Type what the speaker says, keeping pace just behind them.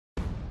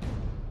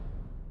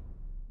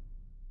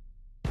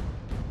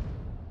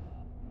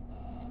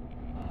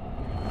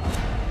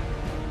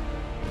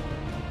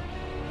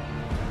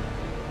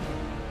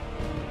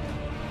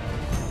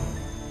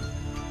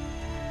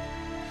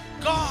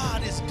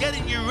is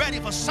getting you ready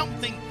for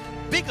something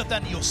bigger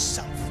than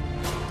yourself.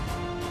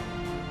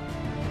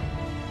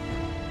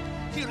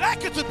 He'd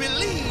like you to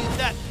believe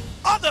that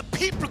other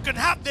people can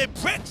have their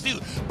breakthrough,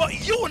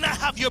 but you will not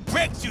have your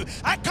breakthrough.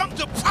 I come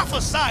to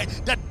prophesy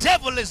the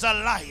devil is a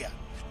liar.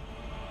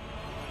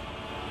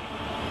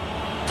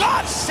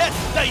 God said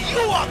that you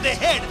are the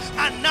head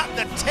and not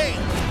the tail.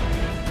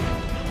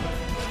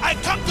 I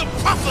come to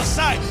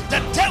prophesy the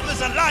devil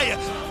is a liar.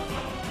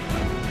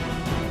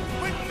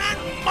 When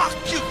men mock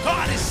you,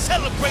 God is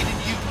celebrating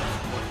you.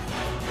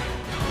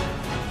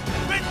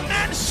 When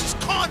men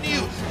scorn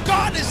you,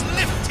 God is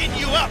lifting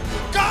you up.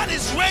 God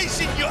is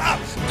raising you up.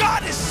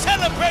 God is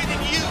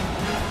celebrating you.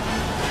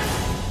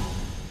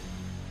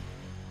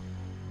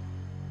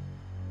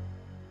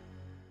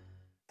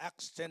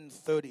 Acts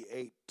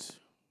 10:38.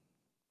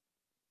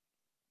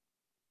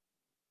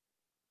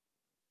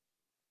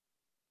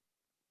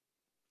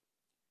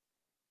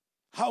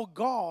 How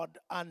God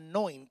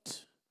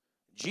anoint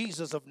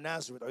Jesus of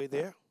Nazareth, are you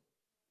there?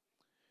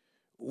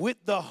 With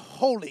the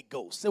Holy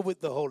Ghost. Say with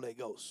the Holy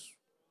Ghost.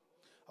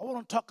 I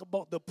want to talk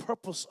about the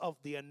purpose of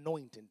the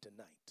anointing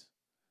tonight.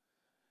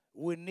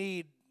 We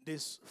need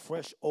this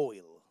fresh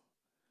oil.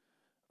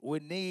 We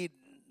need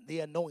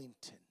the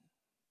anointing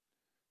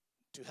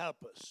to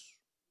help us.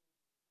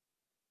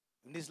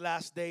 In these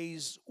last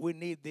days, we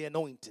need the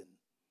anointing.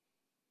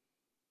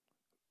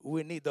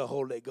 We need the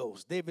Holy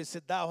Ghost. David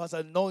said, thou hast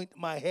anointed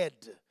my head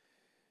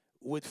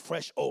with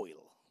fresh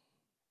oil.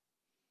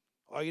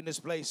 Are you in this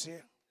place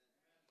here?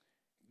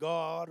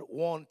 God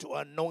wants to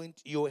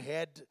anoint your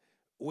head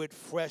with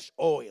fresh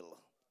oil.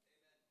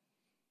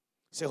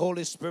 Say,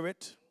 Holy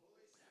Spirit,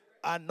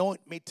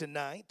 anoint me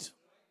tonight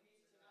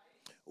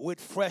with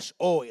fresh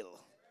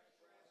oil.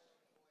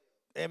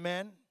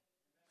 Amen.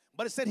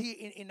 But it said here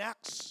in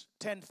Acts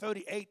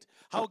 10:38,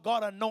 how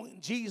God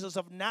anointed Jesus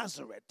of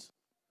Nazareth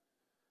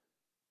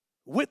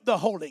with the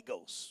Holy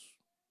Ghost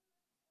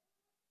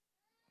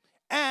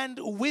and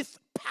with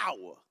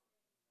power.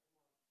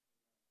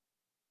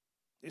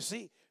 You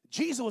see,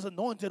 Jesus was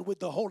anointed with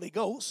the Holy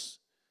Ghost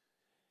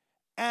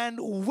and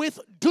with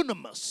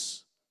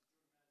dunamis.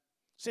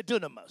 Say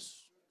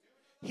dunamis.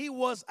 He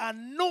was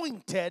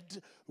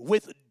anointed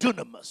with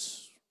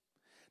dunamis.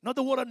 Now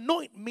the word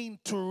anoint means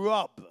to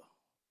rub,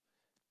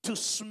 to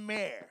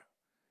smear.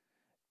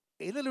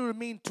 It literally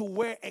means to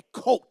wear a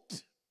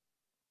coat.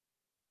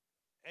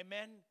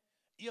 Amen.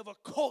 You have a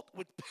coat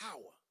with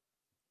power.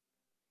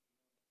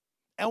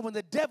 And when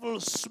the devil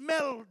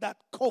smelled that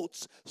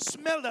coat,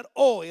 smelled that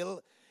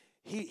oil,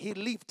 he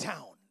leave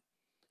town.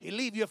 He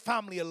leave your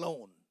family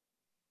alone.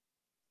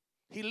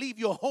 He leave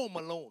your home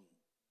alone.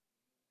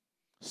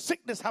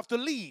 Sickness have to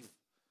leave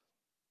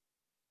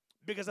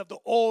because of the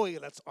oil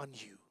that's on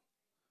you.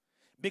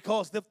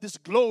 Because of this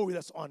glory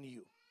that's on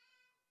you.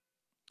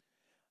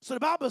 So the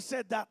Bible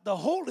said that the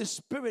Holy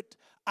Spirit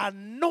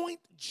anoint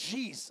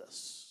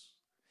Jesus.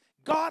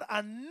 God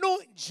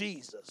anoint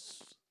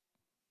Jesus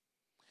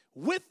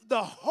with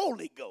the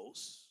Holy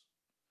Ghost,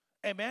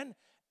 amen,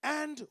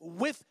 and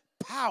with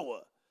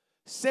power.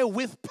 Say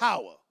with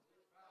power.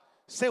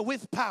 Say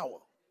with power.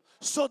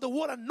 So the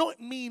word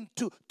anoint means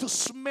to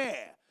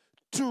smear,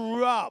 to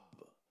rub,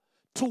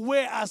 to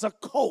wear as a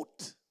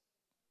coat.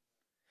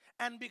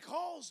 And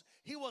because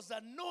he was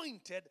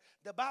anointed,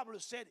 the Bible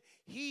said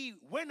he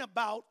went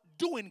about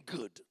doing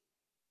good.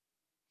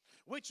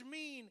 Which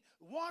means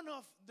one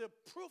of the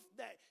proof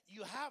that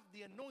you have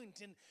the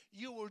anointing,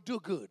 you will do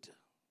good.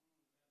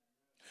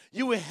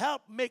 You will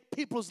help make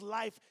people's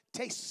life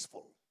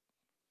tasteful.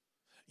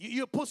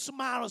 You put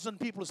smiles on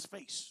people's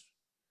face.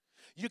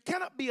 You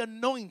cannot be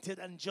anointed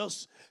and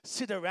just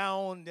sit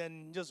around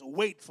and just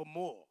wait for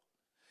more.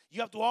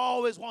 You have to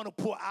always want to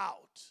pour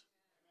out.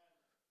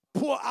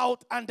 Pour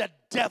out on the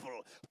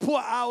devil.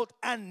 Pour out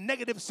on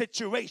negative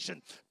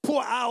situation.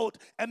 Pour out,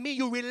 and mean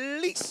you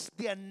release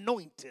the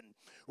anointing.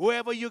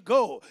 Wherever you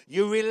go,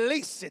 you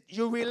release it.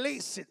 You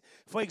release it.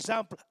 For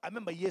example, I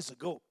remember years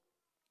ago,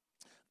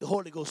 the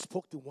Holy Ghost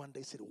spoke to me one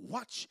day, said,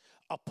 watch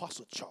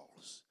Apostle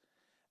Charles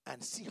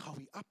and see how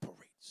he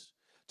operates.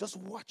 Just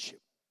watch him.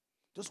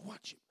 Just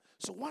watch him.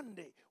 So one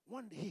day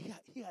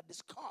he had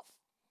this cough.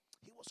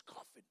 He was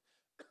coughing.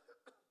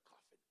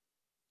 Coughing.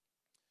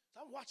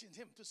 So I'm watching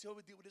him to see how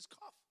he deal with his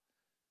cough.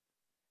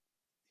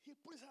 He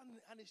put his hand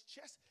on his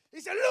chest. He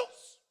said,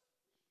 loose.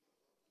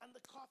 And the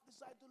cough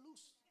decided to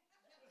loose.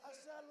 I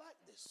said, I like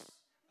this.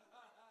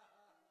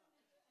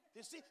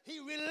 You see, he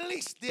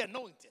released the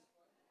anointing.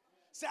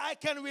 Say, I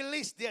can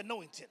release the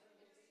anointing.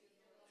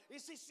 You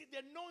see, the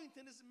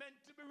anointing is meant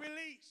to be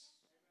released.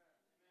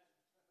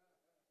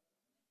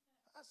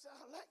 I said,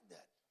 I like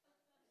that.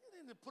 He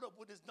didn't put up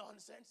with this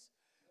nonsense.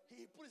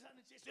 He put his hand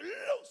in his chest,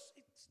 loose.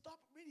 It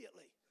stopped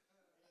immediately.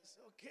 I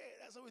said, okay,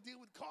 that's how we deal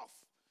with cough.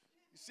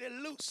 He said,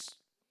 loose.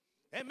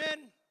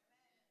 Amen.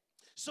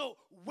 So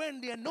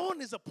when the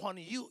anointing is upon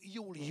you,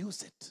 you will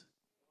use it.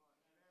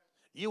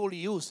 You will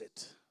use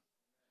it.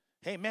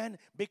 Amen.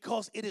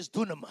 Because it is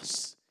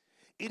dunamis.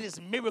 It is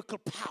miracle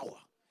power.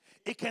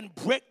 It can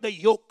break the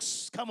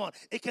yokes. Come on.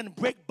 It can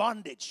break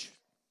bondage.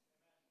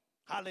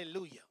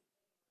 Hallelujah.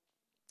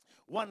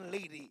 One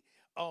lady,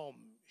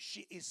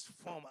 she is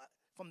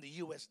from the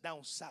U.S.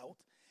 down south,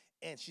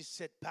 and she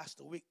said,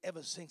 Pastor Wick,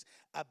 ever since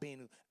I've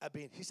been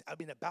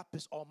a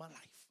Baptist all my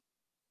life,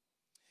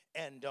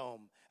 and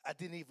I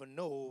didn't even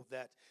know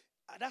that.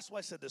 That's why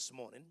I said this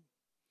morning,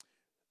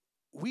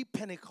 we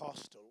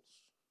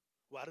Pentecostals.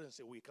 Well, I didn't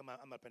say we. Come on,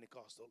 I'm not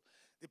Pentecostal.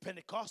 The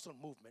Pentecostal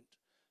movement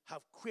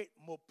have created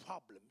more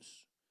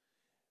problems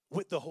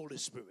with the Holy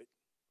Spirit,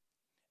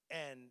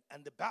 and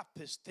the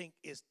Baptists think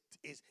is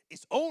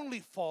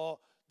only for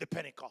the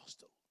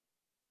Pentecostal.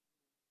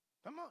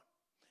 Come on.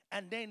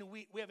 And then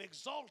we have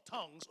exalt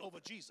tongues over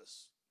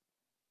Jesus.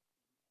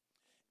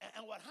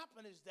 And what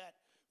happened is that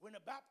when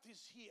the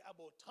Baptists hear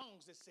about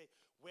tongues, they say,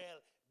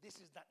 well, this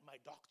is not my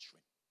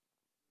doctrine.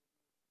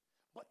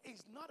 But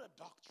it's not a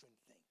doctrine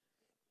thing.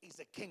 It's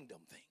a kingdom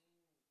thing.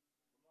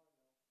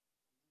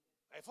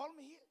 Are you following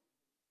me here?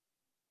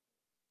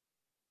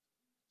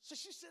 So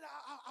she said,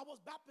 I was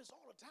Baptist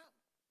all the time.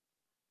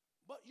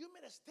 But you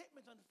made a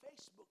statement on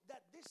Facebook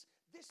that this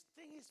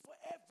thing is for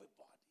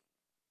everybody.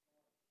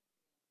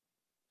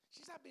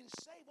 She said, I've been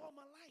saved all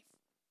my life.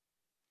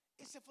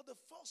 He said, for the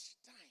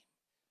first time,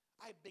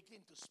 I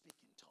begin to speak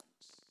in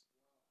tongues.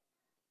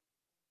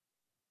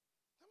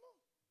 Come on.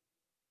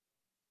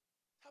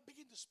 I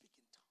begin to speak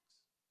in tongues.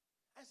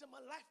 I said,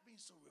 my life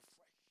being so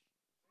refreshed.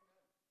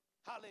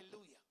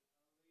 Hallelujah.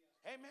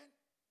 Amen.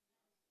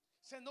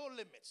 Say no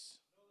limits.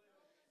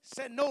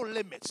 Say no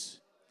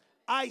limits.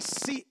 I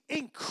see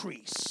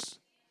increase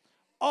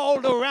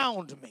all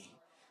around me.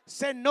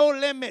 Say no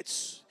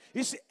limits.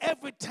 You see,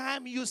 every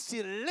time you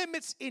see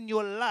limits in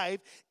your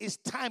life, it's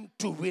time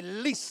to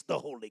release the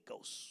Holy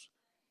Ghost.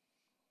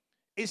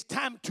 It's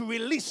time to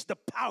release the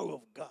power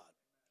of God.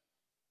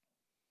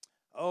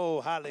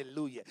 Oh,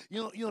 hallelujah.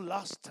 You know,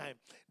 last time,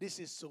 this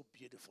is so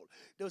beautiful.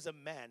 There was a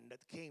man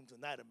that came to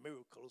Night of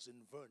Miracles in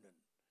Vernon.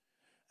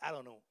 I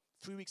don't know,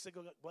 3 weeks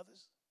ago,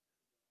 brothers?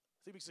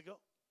 3 weeks ago?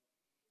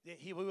 Yeah,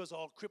 he was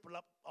all crippled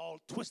up, all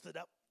twisted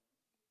up.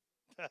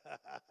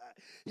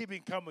 He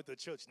been coming to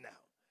church now.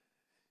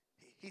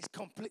 He's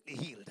completely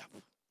healed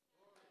up.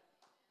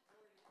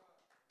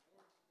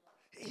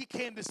 He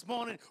came this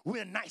morning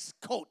with a nice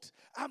coat.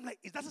 I'm like,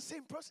 is that the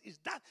same person? Is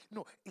that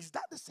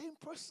the same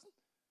person?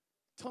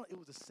 Tell him it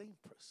was the same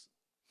person.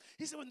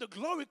 He said, when the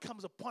glory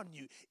comes upon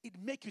you, it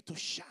makes you to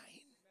shine.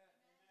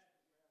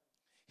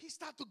 He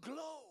started to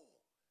glow.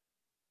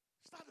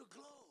 Start to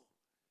glow.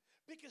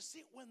 Because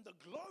see, when the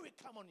glory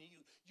comes on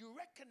you, you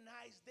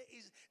recognize there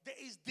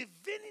is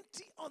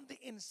divinity on the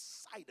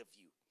inside of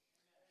you.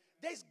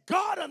 There's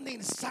God on the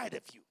inside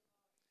of you.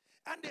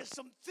 And there's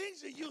some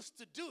things you used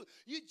to do.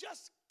 You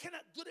just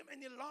cannot do them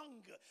any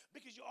longer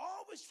because you're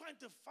always trying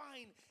to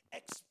find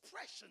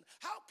expression.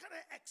 How can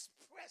I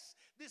express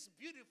this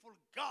beautiful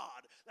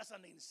God that's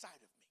on the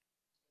inside of me?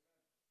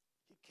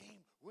 He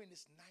came wearing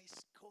this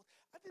nice coat.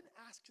 I didn't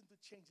ask him to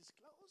change his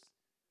clothes.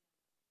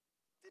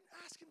 Didn't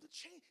ask him to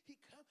change. He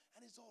come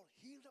and he's all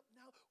healed up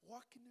now,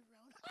 walking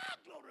around.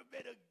 Glory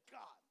be to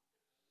God.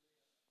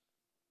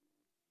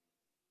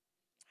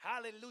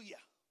 Hallelujah.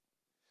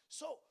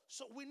 So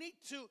we need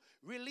to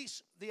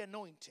release the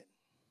anointing.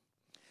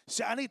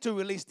 So I need to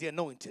release the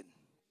anointing.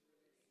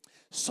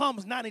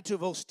 Psalms 92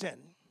 verse 10.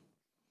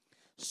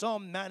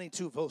 Psalm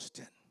 92 verse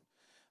 10.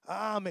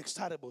 I'm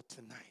excited about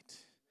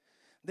tonight.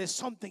 There's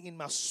something in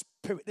my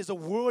spirit. There's a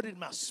word in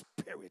my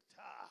spirit.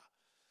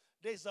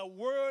 There's a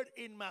word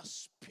in my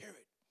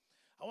spirit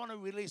I want to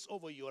release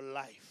over your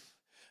life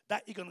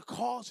that it can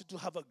cause you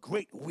to have a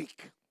great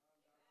week.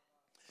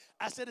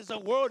 I said there's a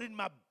word in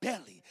my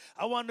belly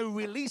I want to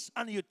release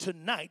on you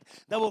tonight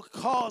that will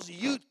cause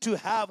you to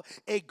have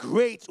a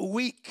great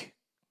week.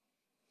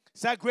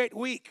 It's a great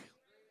week.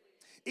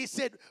 He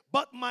said,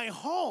 but my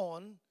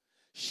horn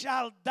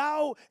shall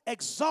thou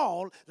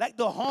exalt like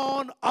the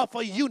horn of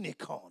a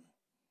unicorn.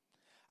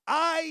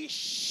 I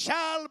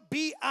shall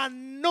be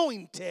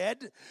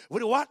anointed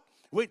with what?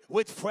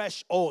 With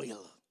fresh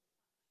oil.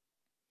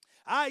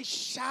 I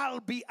shall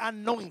be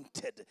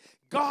anointed.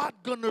 God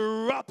gonna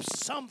rub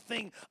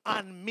something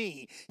on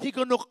me. He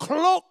gonna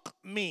cloak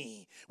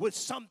me with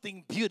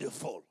something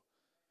beautiful.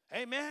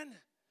 Amen.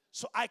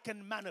 So I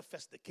can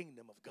manifest the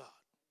kingdom of God.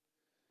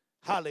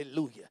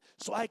 Hallelujah.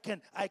 So I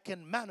can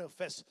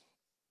manifest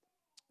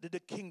the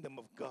kingdom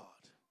of God.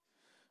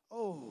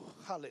 Oh,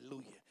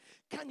 hallelujah.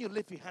 Can you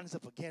lift your hands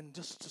up again?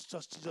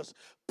 Just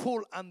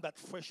pull on that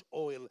fresh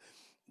oil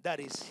that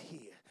is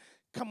here.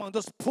 Come on,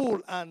 just pull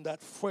on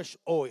that fresh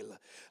oil.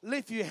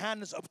 Lift your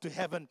hands up to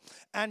heaven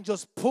and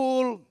just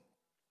pull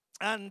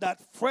on that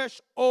fresh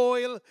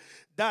oil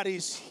that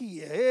is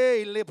here.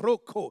 Hey,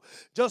 Lebroko.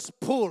 Just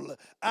pull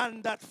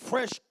on that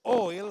fresh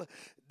oil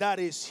that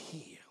is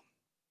here.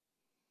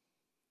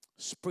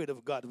 Spirit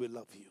of God, we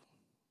love you.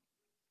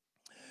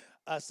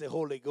 As the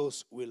Holy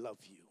Ghost, we love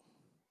you.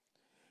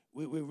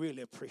 We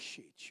really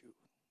appreciate you.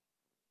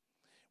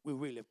 We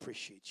really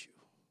appreciate you.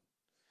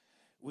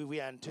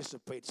 We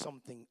anticipate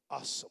something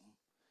awesome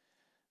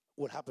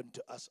will happen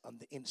to us on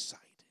the inside.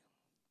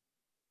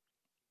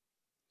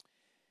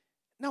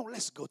 Now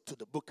let's go to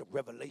the book of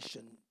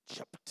Revelation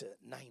chapter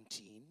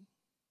 19.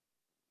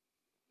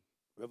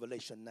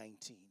 Revelation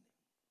 19.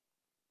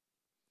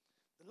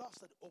 The Lord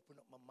started opening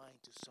up my mind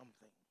to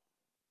something.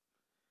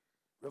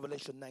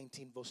 Revelation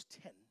 19, verse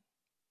 10.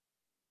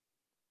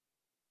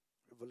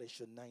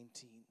 Revelation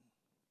 19.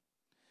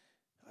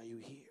 Are you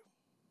here?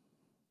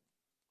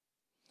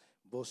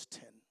 Verse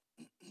 10.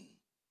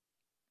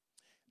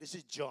 This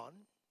is John.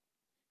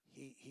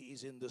 He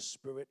is in the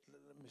Spirit.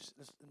 Let me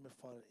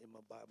find it in my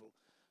Bible.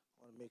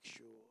 I want to make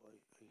sure I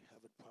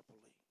have it properly.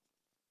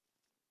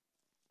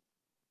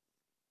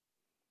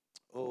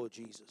 Oh,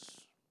 Jesus.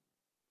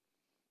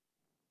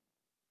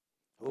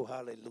 Oh,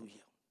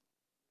 hallelujah.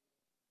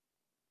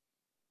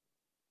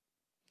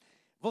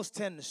 Verse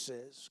 10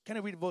 says, can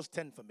you read verse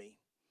 10 for me?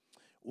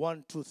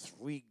 1, 2,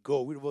 3,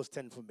 go. Read verse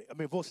 10 for me. I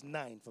mean, verse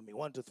 9 for me.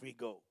 1, 2, 3,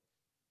 go.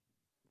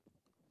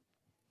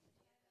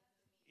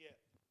 Yeah.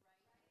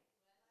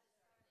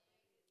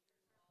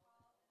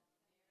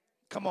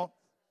 Come on.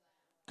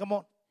 Come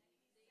on.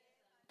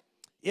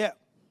 Yeah.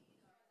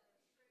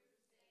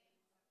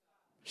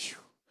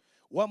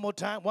 One more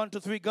time. 1, 2,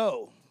 3,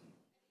 go.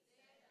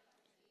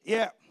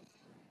 Yeah.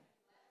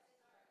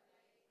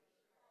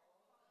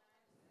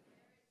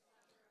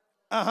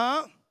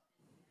 Uh-huh.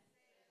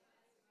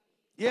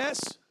 Yes.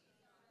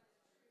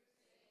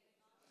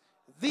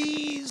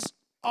 These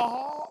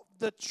are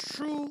the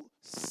true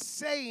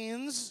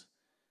sayings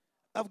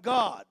of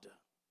God.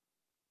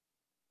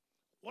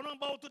 What I'm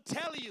about to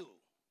tell you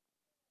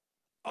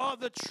are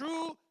the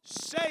true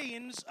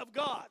sayings of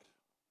God.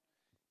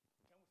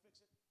 Can we fix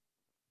it?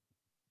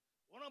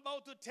 What I'm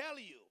about to tell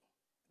you,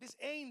 this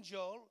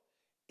angel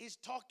is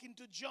talking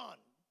to John.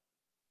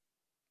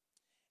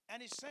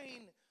 And he's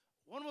saying,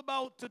 what I'm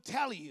about to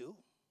tell you,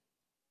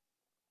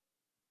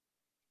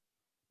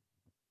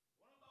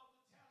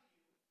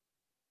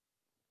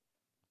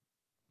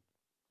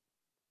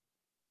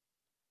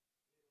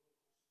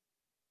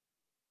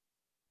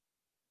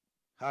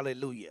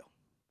 hallelujah.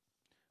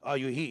 Are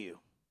you here?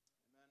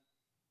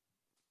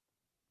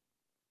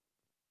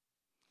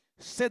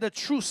 Say the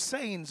true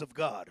sayings of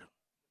God.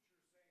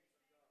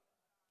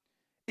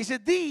 He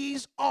said,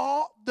 these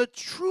are the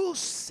true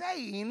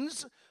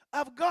sayings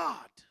of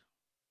God.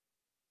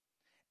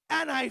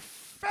 And I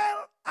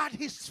fell at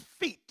his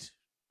feet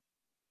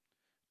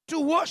to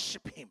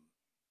worship him.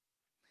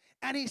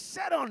 And he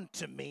said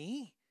unto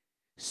me,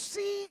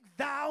 see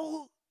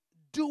thou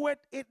doest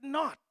it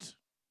not.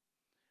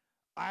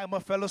 I am a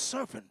fellow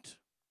servant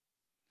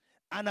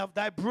and of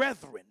thy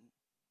brethren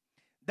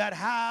that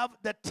have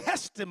the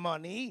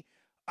testimony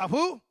of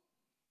who?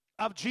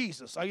 Of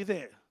Jesus. Are you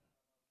there?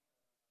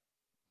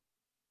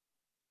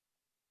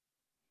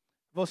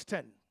 Verse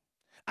 10.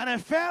 And I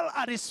fell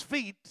at his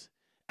feet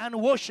and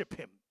worshiped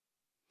him.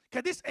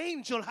 Because this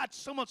angel had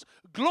so much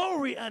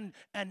glory and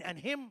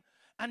him.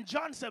 And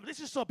John said, this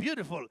is so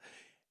beautiful.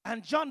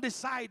 And John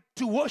decided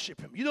to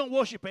worship him. You don't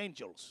worship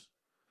angels,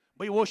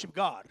 but you worship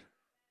God.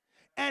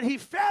 And he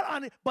fell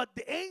on it, but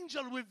the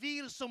angel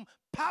revealed some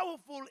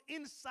powerful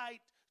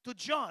insight to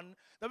John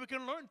that we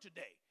can learn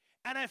today.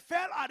 And I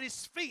fell at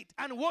his feet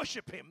and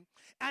worshiped him.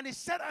 And he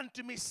said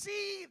unto me,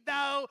 see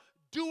thou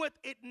doest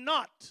it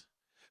not,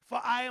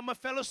 for I am a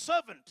fellow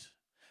servant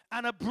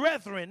and a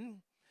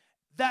brethren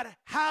that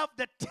have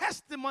the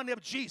testimony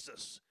of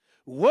Jesus.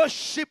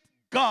 Worship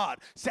God.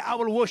 Say, I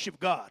will worship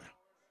God.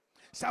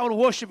 Say, I will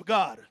worship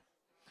God.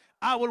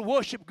 I will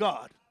worship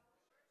God.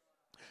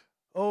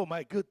 Oh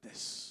my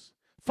goodness.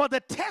 For the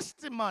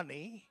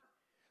testimony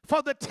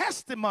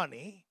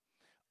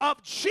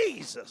of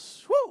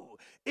Jesus, who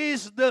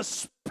is the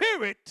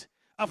spirit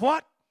of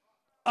what?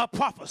 A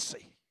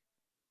prophecy.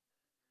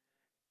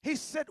 He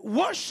said,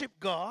 worship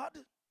God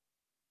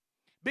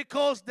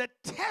because the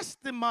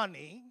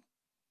testimony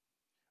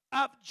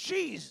of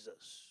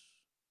Jesus.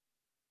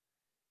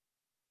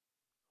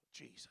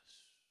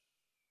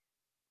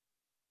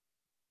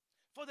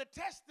 For the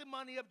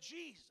testimony of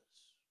Jesus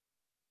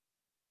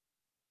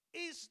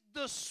is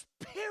the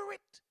spirit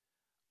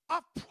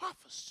of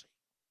prophecy.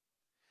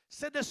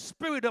 Said the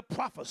spirit of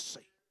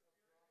prophecy.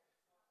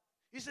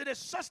 He said there's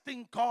such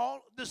thing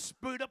called the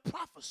spirit of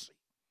prophecy.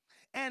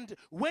 And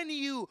when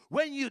you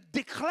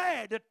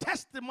declare the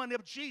testimony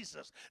of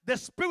Jesus, the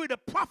spirit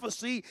of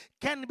prophecy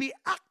can be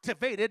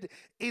activated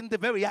in the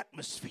very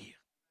atmosphere.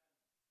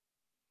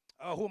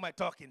 Who am I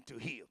talking to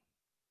here?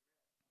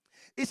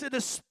 He said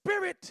the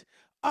spirit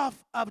of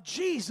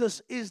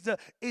Jesus is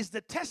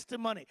the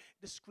testimony.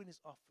 The screen is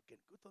off again.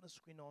 Put the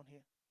screen on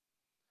here.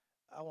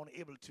 I want to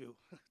be able to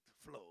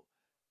flow.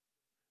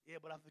 Yeah,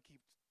 but I have to keep.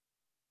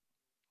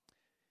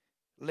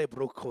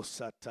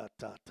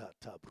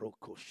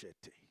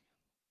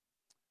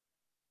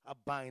 I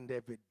bind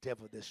every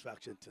devil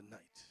distraction tonight.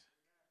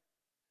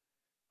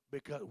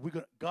 Because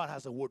God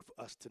has a word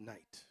for us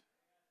tonight.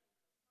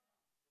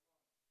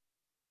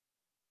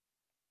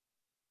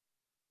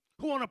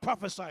 Who want to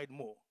prophesy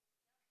more?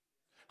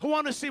 Who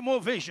want to see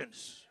more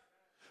visions?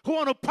 Who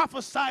want to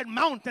prophesy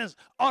mountains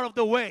out of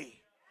the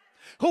way?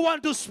 Who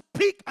want to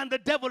speak and the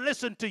devil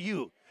listen to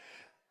you?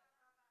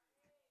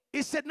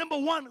 He said, number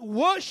one,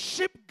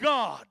 worship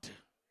God.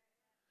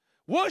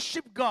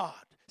 Worship God.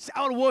 Say,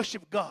 I will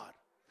worship God.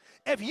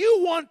 If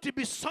you want to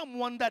be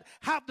someone that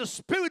have the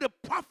spirit of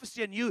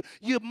prophecy in you,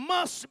 you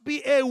must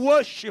be a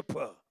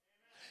worshiper.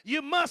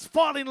 You must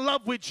fall in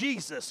love with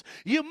Jesus.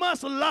 You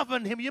must love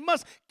on him. You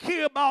must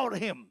care about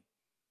him.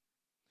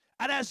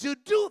 And as you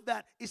do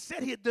that, it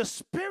said here, the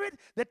spirit,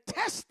 the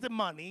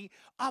testimony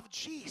of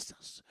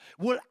Jesus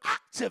will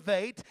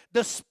activate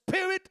the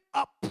spirit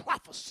of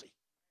prophecy.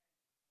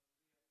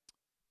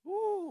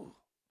 Ooh.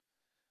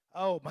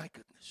 Oh, my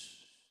goodness.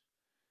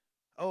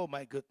 Oh,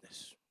 my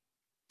goodness.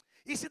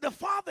 You see, the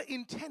Father's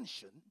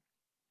intention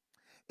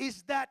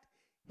is that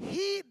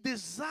he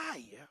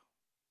desires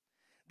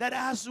that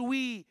as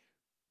we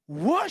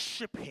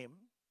worship him,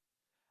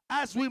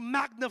 as we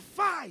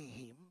magnify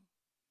him,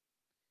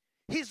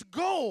 his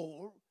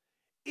goal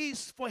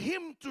is for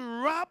him to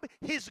rub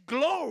his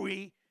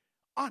glory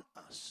on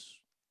us.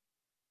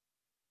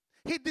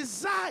 He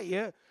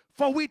desires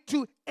for we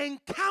to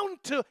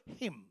encounter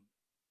him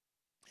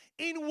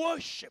in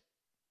worship.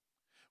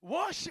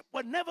 Worship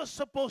was never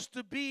supposed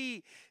to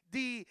be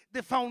the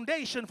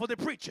foundation for the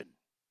preaching.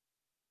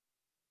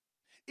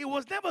 It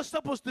was never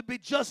supposed to be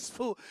just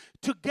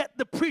to get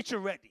the preacher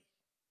ready.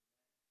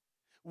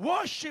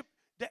 Worship,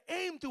 the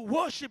aim to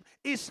worship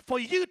is for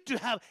you to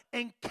have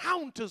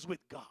encounters with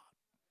God.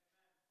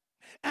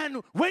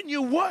 And when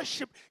you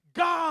worship,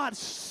 God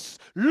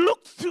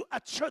looked through a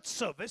church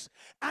service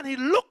and he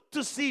looked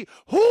to see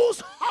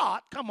whose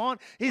heart, come on,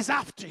 is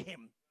after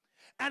him.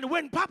 And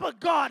when Papa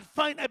God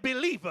find a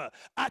believer,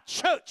 a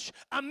church,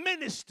 a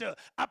minister,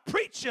 a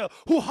preacher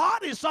whose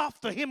heart is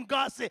after him,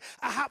 God say,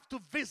 I have to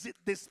visit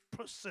this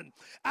person.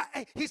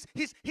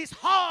 His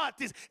heart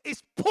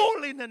is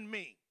pulling on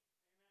me.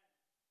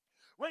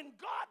 When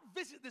God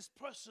visits this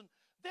person,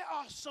 there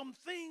are some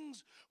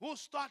things will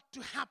start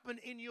to happen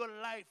in your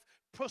life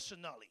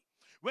personally.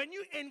 When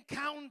you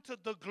encounter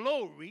the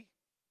glory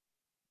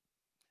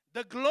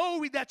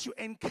that you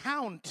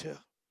encounter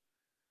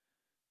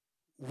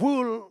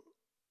will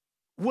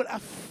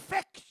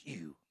affect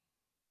you.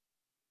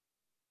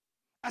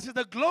 I said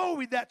the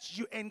glory that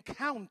you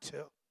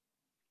encounter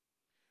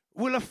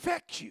will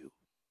affect you.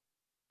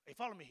 Hey,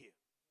 follow me here.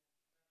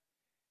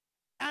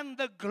 And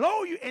the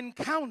glory you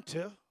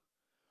encounter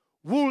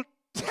will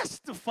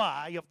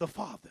testify of the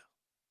Father.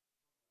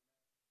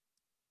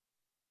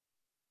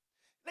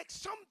 Like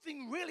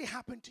something really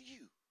happened to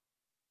you.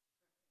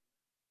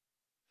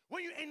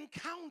 When you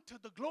encounter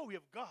the glory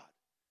of God,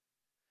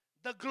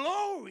 the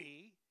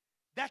glory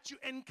that you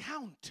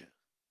encounter,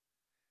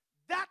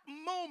 that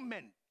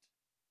moment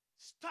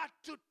start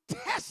to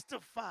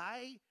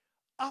testify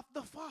of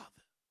the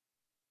Father.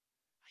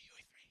 Are you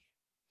with me?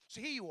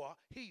 So here you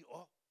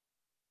are.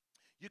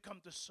 You come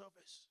to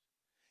service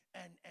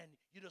and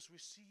you just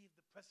receive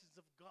the presence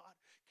of God.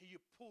 Can you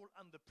pull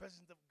on the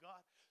presence of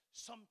God?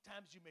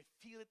 Sometimes you may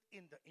feel it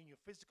in your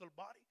physical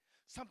body.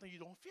 Sometimes you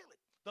don't feel it.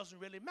 Doesn't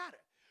really matter.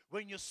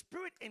 When your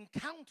spirit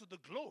encounters the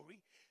glory,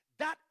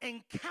 that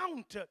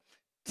encounter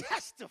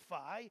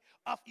testify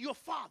of your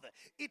Father.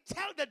 It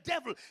tells the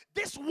devil,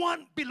 this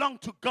one belongs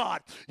to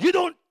God. You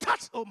don't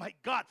touch, oh my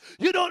God,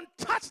 you don't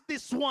touch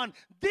this one.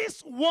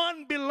 This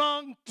one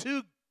belongs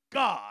to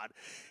God.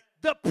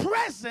 The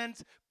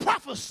present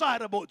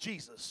prophesied about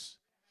Jesus.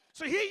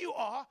 So here you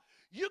are,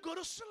 you go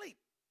to sleep.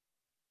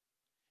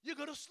 You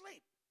go to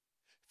sleep.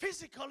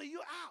 Physically,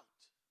 you're out.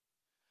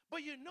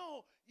 But you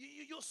know,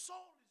 your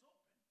soul is open.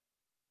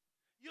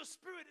 Your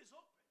spirit is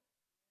open.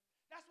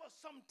 That's why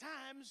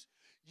sometimes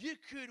you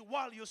could,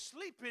 while you're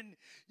sleeping,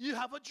 you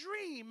have a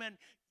dream. And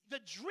the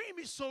dream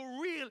is so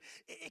real,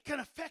 it can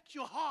affect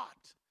your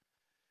heart.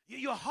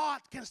 Your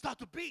heart can start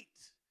to beat,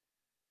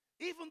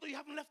 even though you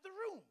haven't left the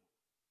room.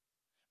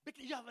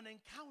 Because you have an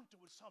encounter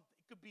with something.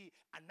 It could be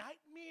a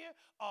nightmare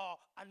or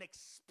an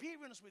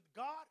experience with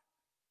God.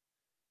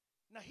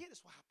 Now,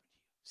 here's what happened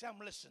here. See, I'm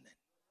listening.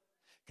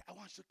 I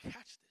want you to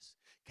catch this.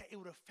 It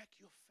will affect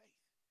your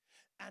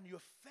faith. And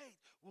your faith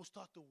will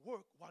start to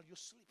work while you're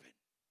sleeping.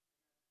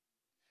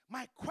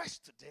 My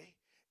quest today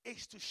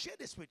is to share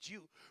this with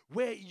you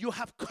where you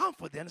have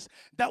confidence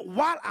that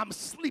while I'm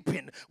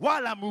sleeping,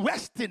 while I'm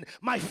resting,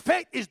 my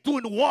faith is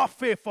doing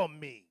warfare for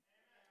me.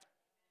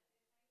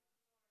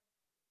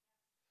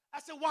 I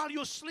said, while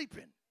you're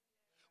sleeping,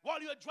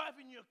 while you're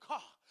driving your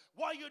car,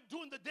 while you're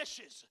doing the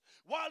dishes,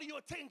 while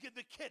you're taking care of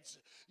the kids,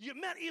 you're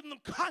not even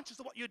conscious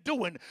of what you're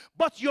doing,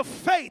 but your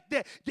faith,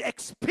 the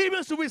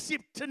experience you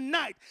receive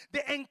tonight,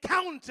 the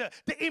encounter,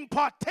 the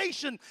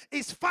impartation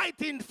is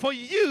fighting for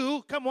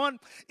you, come on,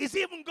 is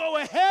even go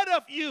ahead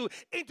of you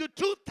into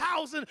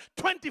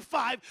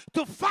 2025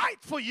 to fight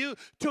for you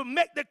to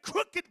make the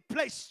crooked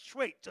place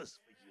straight just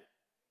for you.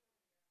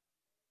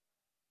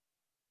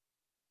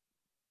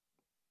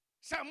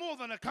 So I'm more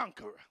than a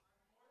conqueror.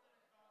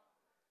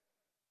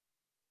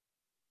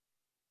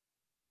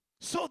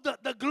 So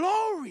the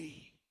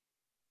glory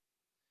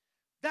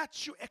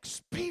that you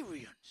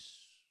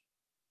experience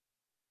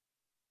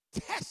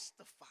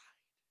testified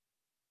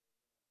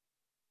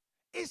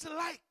is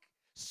like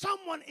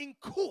someone in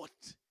court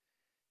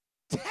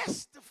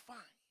testifying.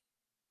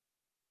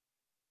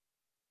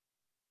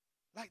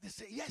 Like they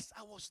say, yes,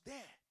 I was there.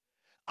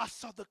 I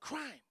saw the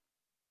crime.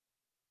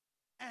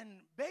 And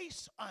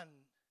based on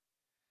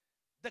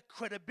the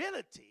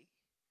credibility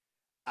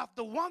of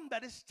the one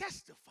that is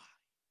testifying,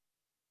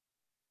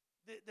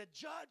 the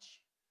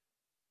judge,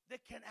 they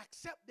can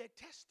accept their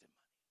testimony.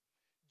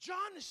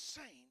 John is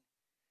saying,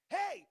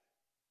 hey,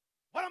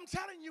 what I'm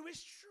telling you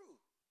is true.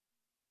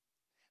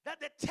 That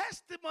the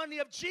testimony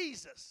of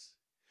Jesus,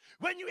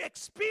 when you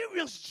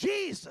experience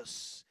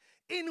Jesus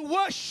in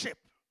worship,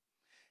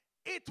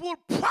 it will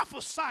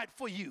prophesy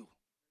for you.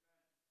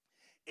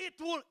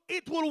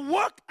 It will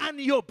work on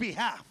your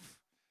behalf.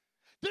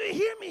 Do you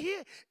hear me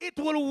here? It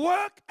will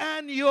work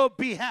on your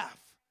behalf.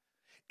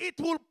 It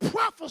will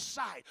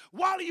prophesy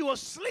while you are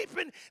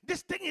sleeping.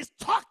 This thing is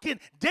talking.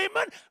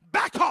 Demon,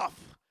 back off.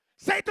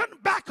 Satan,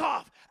 back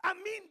off. I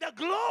mean, the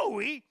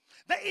glory,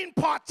 the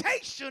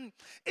impartation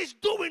is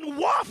doing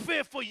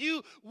warfare for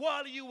you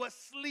while you are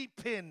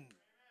sleeping.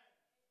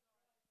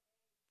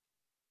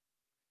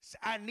 So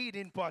I need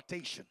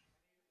impartation.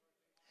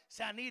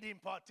 So I need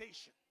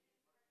impartation.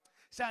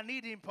 So I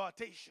need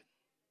impartation.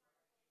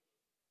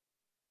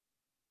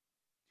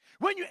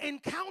 When you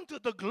encounter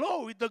the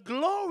glory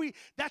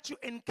that you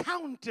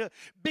encounter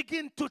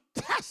begin to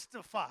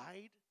testify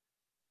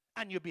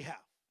on your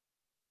behalf.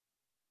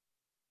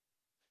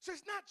 So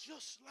it's not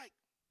just like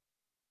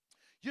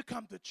you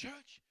come to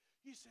church,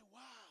 you say, wow,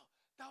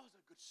 that was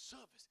a good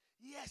service.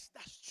 Yes,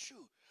 that's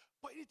true.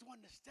 But you need to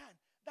understand,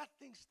 that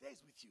thing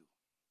stays with you.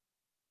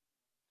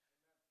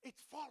 It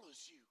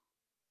follows you.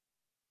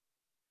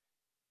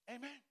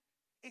 Amen?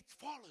 It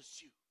follows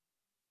you.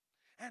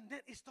 And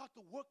then it starts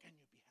to work on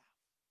your behalf.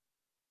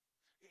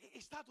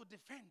 It starts to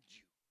defend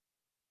you.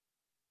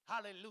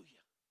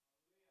 Hallelujah.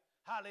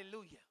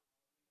 Hallelujah.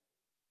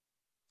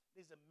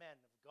 There's a man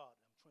of God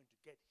I'm trying to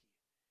get here.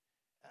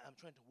 I'm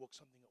trying to work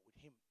something out with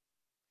him.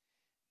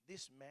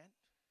 This man,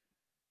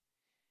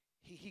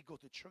 he go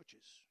to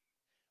churches.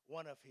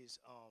 One of his,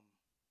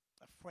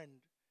 a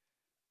friend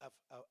of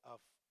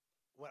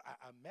well,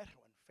 I met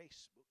her on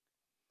Facebook,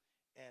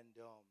 and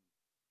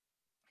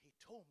he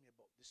told me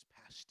about this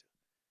pastor.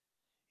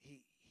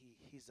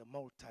 He's a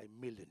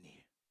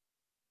multi-millionaire.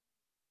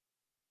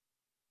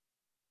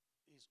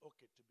 It's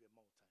okay to be a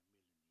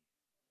multi-millionaire,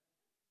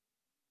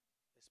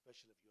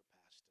 especially if you're a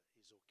pastor.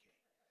 It's okay.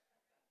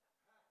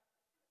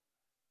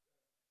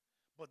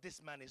 But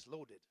this man is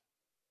loaded.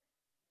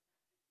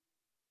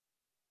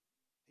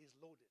 He's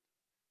loaded.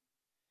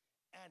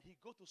 And he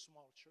go to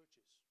small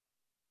churches.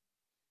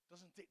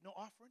 Doesn't take no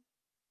offering.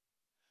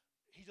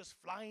 He just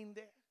flying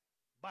there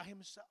by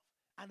himself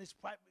and his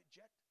private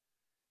jet.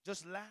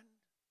 Just land.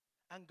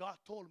 And God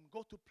told him,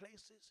 go to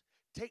places,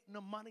 take no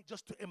money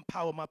just to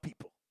empower my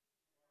people.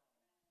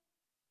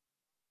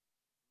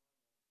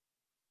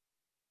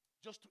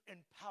 Just to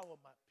empower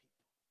my people.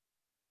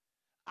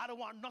 I don't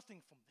want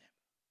nothing from them.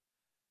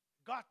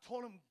 God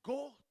told him,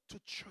 go to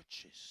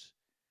churches.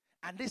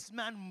 And this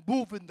man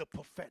moved in the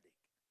prophetic.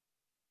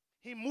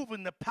 He moved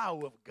in the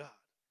power of God.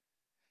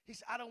 He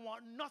said, I don't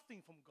want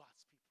nothing from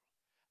God's people.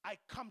 I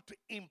come to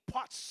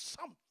impart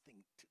something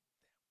to them.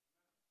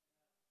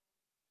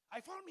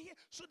 I found me here.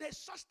 So there's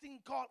such thing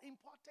called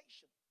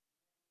impartation.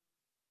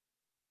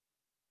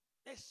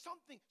 There's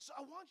something. So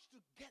I want you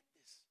to get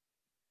this.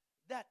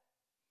 That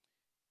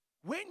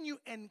when you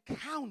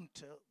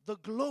encounter the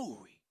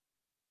glory,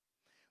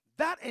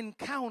 that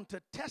encounter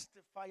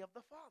testify of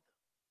the Father.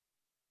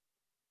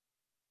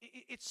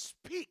 It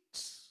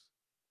speaks.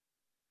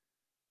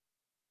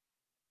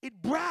 It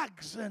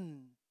brags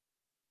and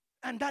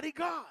Daddy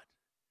God.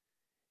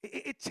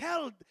 It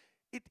tell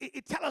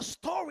a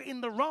story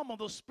in the realm of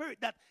the Spirit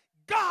that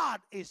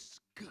God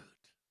is good.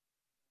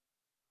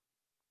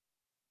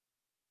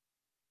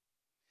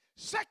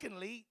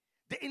 Secondly,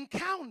 the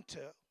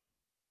encounter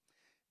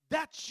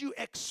that you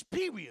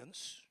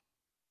experience,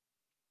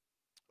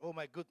 oh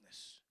my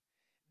goodness,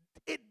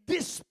 it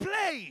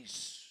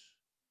displays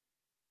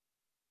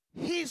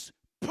His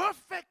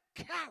perfect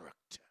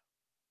character.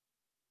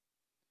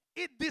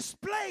 It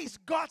displays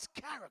God's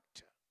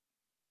character.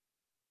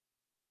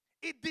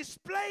 It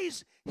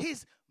displays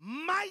His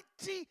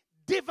mighty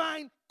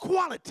divine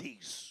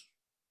qualities.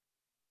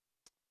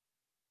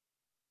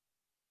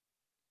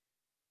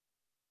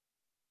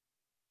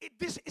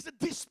 This is a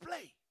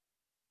display.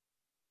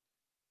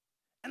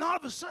 And all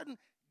of a sudden,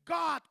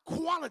 God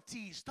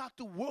qualities start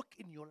to work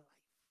in your life.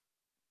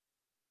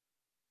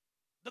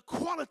 The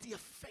quality of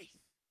faith.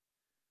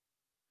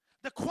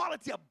 The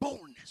quality of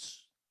boldness.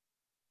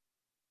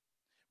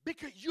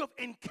 Because you have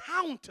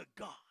encountered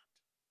God.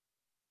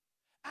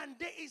 And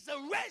there is a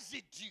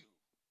residue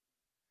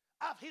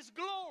of His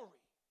glory.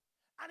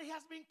 And it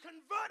has been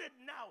converted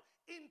now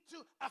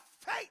into a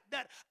faith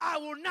that I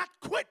will not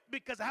quit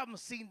because I haven't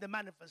seen the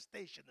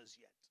manifestation as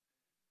yet.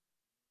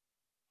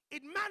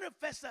 It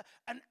manifests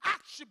an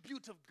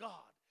attribute of God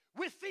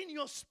within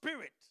your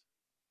spirit.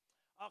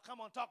 Oh,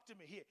 come on, talk to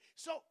me here.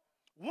 So,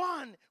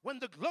 one, when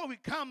the glory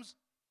comes,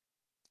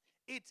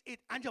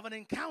 and you have an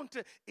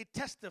encounter, it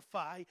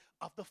testifies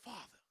of the Father.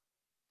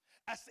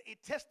 I say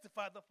it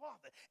testifies of the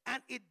Father.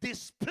 And it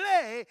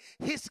displays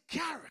His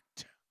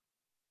character.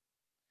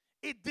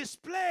 It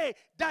displays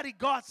Daddy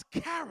God's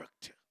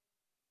character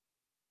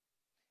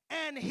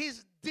and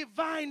his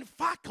divine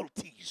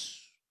faculties.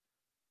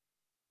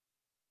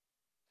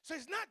 So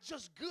it's not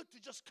just good to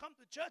just come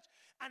to church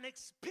and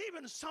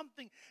experience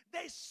something.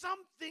 There's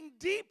something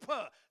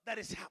deeper that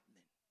is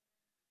happening.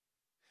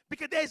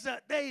 Because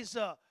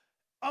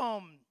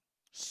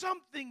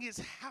something is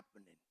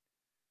happening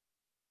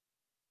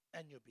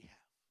on your behalf.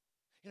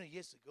 You know,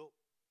 years ago,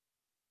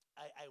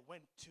 I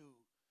went to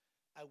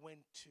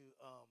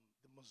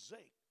the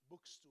Mosaic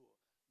bookstore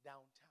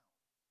downtown.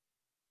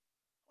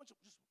 I just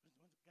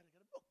gotta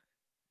get a book.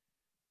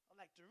 I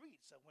like to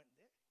read, so I went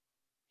there,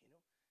 you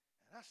know,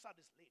 and I saw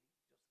this lady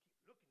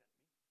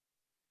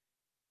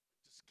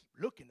just keep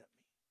looking at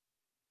me,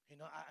 you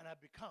know, and I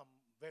become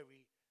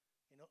very,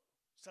 you know,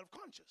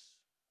 self-conscious.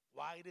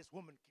 Why this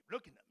woman keep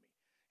looking at me?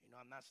 You know,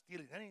 I'm not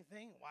stealing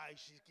anything. Why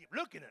she keep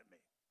looking at me?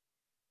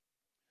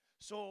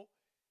 So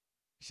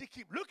she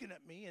keep looking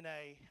at me, and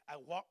I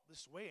walk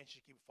this way, and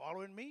she keep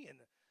following me, and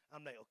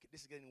I'm like, okay,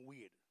 this is getting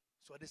weird.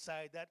 So I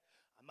decided that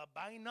I'm not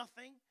buying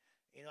nothing.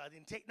 You know, I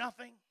didn't take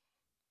nothing.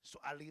 So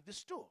I leave the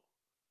store.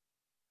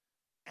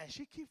 And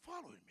she keep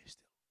following me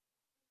still.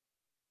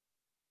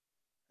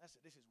 I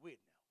said, this is weird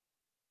now.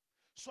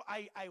 So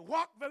I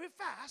walk very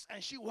fast,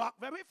 and she walked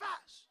very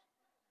fast.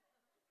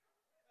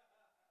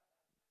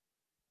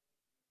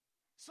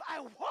 So I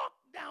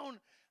walked down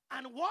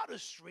on Water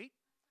Street.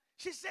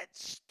 She said,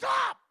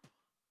 stop.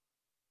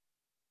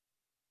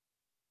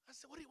 I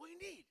said, what do you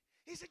need?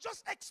 He said,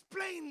 just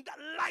explain the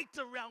light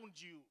around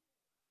you.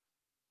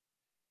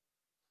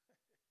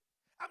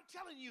 I'm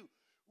telling you,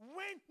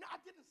 now I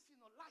didn't see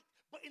no light,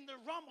 but in the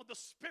realm of the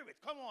spirit,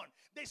 come on,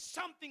 there's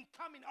something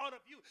coming out of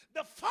you.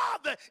 The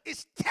Father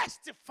is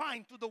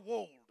testifying to the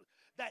world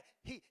that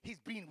he's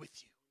been with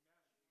you.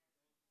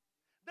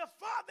 The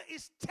Father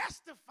is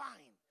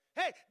testifying,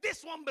 hey,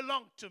 this one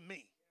belonged to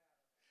me.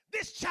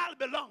 This child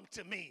belonged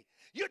to me.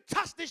 You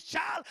touch this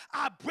child,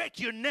 I'll break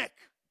your neck.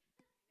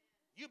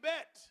 You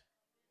bet.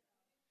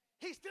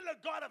 He's still a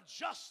God of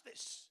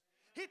justice.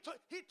 He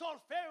told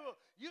Pharaoh,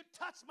 you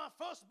touch my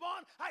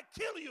firstborn, I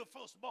kill your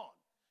firstborn.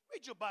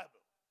 Read your Bible.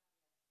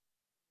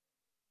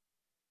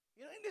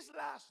 You know, in these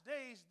last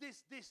days,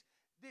 this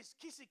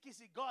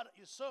kissy God that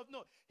you serve,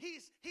 no,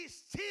 he's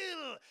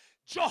still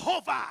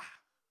Jehovah.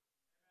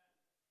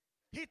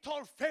 He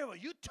told Pharaoh,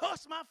 you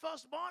touch my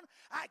firstborn,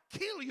 I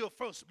kill your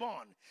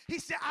firstborn. He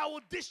said, I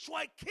will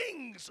destroy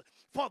kings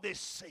for their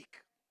sake.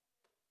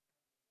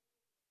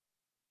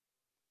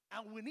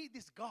 And we need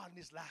this God in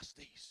these last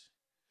days.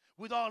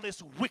 With all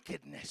this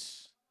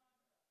wickedness.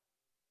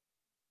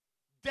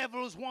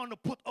 Devils want to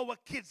put our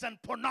kids on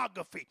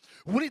pornography.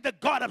 We need the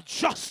God of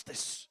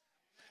justice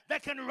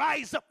that can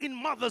rise up in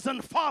mothers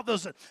and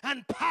fathers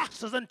and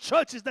pastors and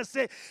churches that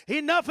say,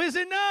 enough is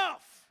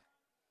enough.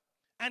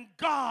 And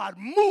God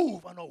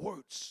move on our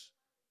words.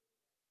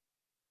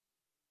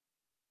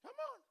 Come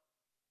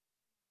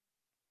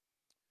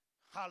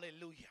on.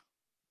 Hallelujah.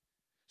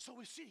 So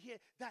we see here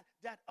that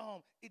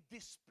it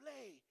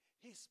displays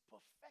his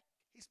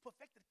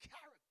perfected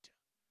character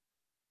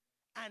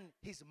and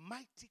his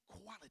mighty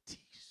qualities.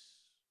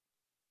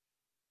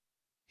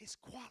 His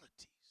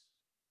qualities.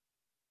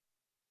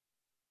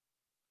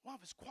 One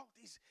of his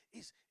qualities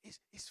is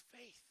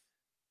faith.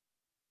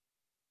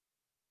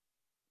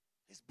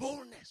 His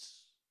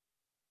boldness.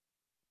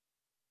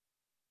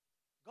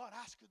 God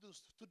asks you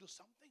to do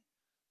something,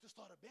 to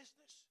start a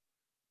business,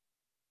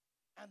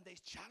 and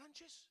there's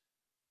challenges.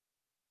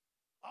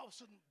 All of a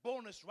sudden,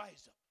 boldness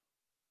rise up.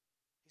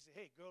 He said,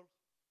 hey, girl,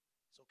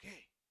 it's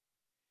okay.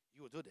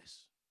 You will do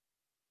this.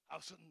 All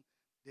of a sudden,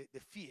 the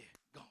fear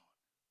gone.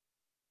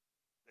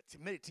 The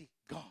timidity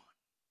gone.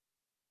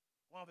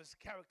 One of his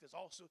characters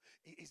also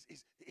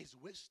is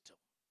wisdom.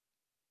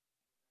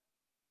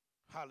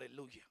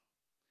 Hallelujah.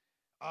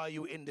 Are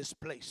you in this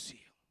place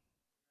here?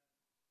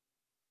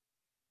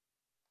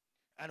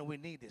 And we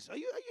need this. Are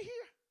you here?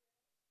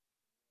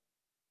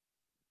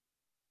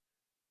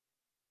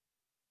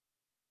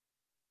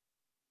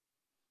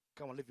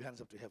 Come on, lift your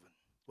hands up to heaven.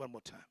 One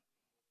more time.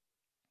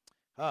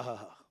 Ha ha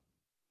ha.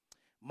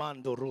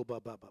 Mando roba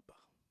baba ba.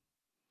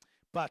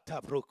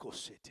 Bata broko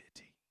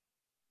setete.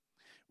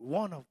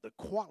 One of the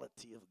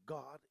quality of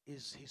God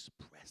is his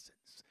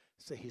presence.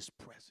 Say his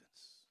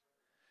presence.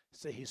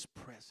 Say his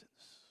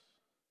presence.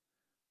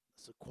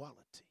 That's a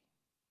quality.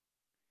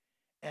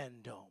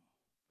 And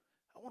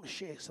I want to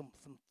share some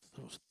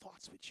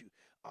thoughts with you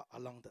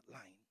along that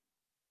line.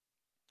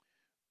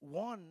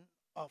 One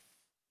of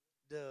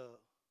the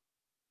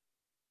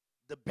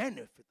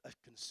benefit, I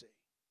can say,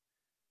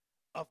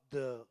 of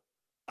the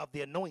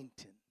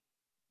anointing,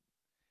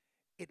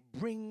 it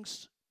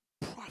brings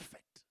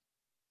profit.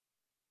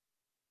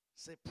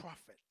 Say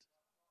prophet.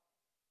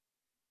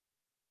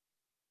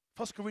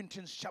 1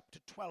 Corinthians chapter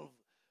 12,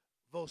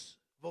 verse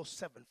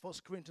 7. 1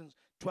 Corinthians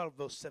 12,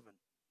 verse 7.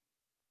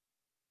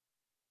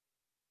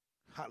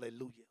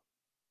 Hallelujah.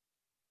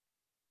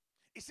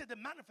 It said the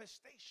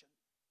manifestation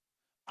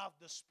of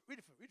the Spirit.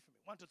 Read for me.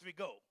 1, 2, 3,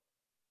 go.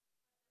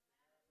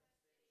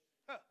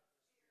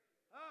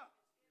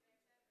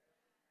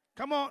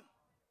 Come on.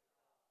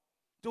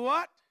 To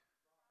what?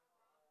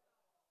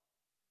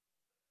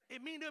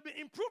 It means there'll be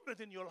improvement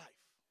in your life.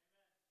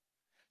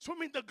 So it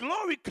means the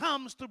glory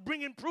comes to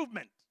bring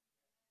improvement.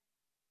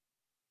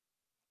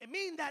 It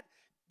means that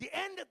the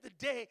end of the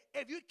day,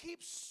 if you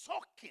keep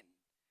soaking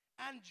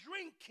and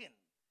drinking,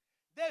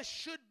 there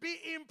should be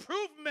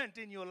improvement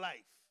in your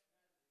life.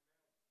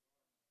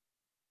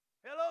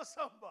 Hello,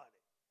 somebody.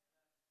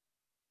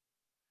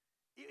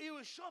 It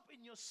will show up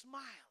in your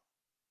smile,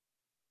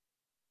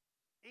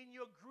 in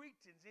your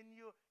greetings,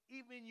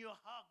 even your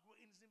hug.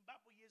 In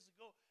Zimbabwe years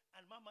ago,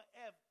 and Mama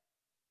Eve,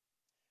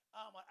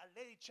 a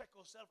lady checked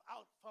herself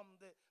out from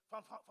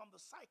the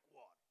psych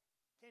ward.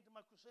 Came to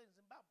my crusade in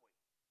Zimbabwe,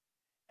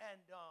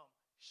 and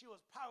she was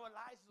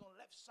paralyzed on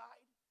the left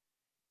side,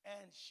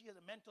 and she had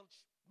a mental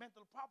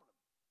problem.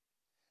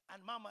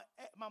 And Mama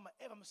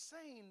Eve, I'm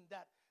saying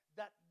that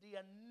the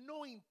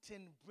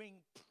anointing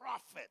bring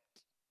profit.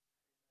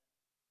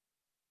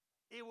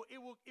 It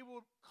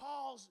will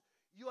cause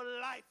your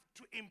life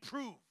to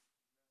improve.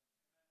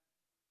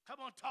 Come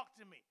on, talk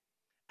to me.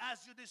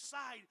 As you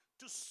decide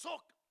to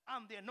soak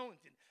on the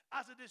anointing,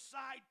 as you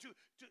decide to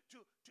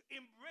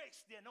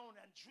embrace the anointing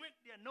and drink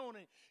the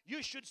anointing,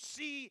 you should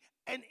see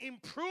an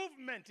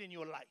improvement in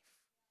your life.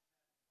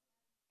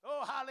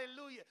 Oh,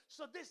 hallelujah.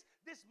 So this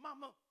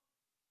mama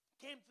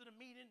came to the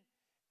meeting,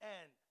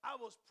 and I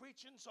was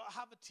preaching, so I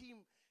have a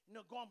team,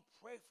 go and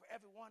pray for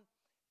everyone.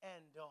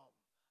 And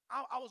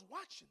I was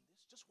watching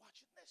this, just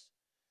watching this.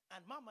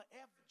 And Mama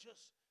Eve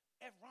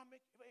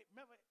Ramick,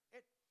 remember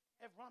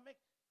Eve Ramick,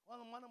 one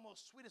of the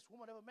most sweetest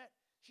women I ever met.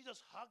 She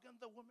just hugging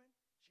the woman.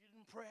 She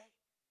didn't pray.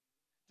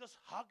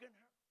 Just hugging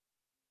her.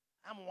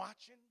 I'm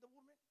watching the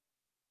woman.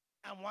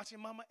 I'm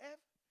watching Mama Eve.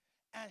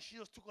 And she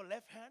just took her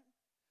left hand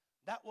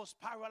that was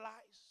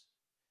paralyzed.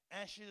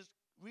 And she just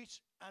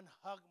reached and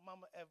hugged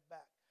Mama Eve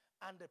back.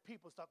 And the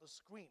people start to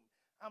scream.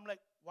 I'm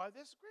like, why are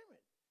they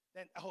screaming?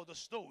 Then I heard the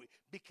story.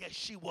 Because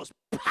she was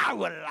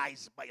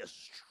paralyzed by a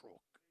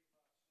stroke.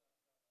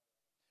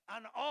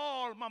 And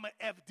all Mama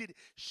Eve did,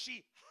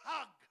 she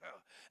hugged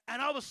her.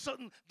 And all of a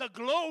sudden, the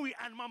glory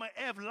and Mama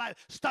Eve's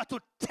life start to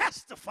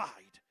testify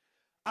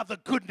of the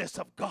goodness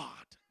of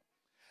God.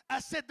 I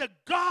said, the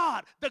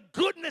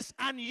goodness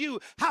and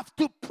you have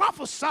to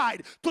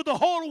prophesy to the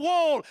whole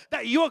world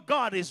that your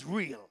God is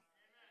real.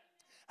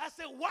 I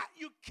said, what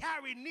you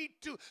carry need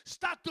to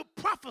start to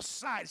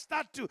prophesy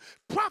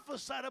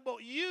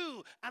about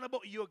you and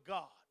about your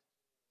God.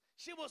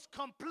 She was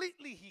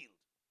completely healed.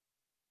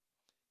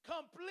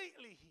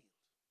 Completely healed.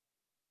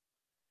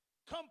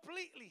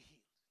 Completely healed.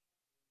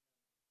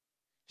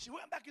 She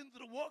went back into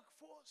the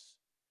workforce.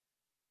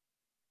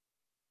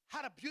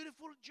 Had a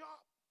beautiful job.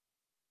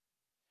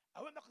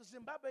 I went back to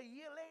Zimbabwe a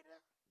year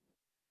later.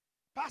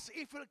 Pastor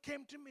Ephraim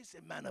came to me and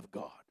said, man of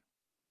God,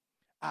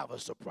 I have a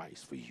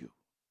surprise for you.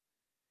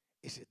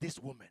 He said, this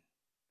woman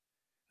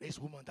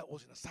that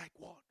was in a psych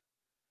ward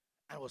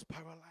and was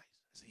paralyzed.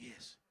 I said,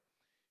 yes.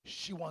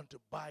 She wanted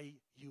to buy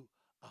you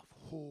a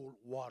whole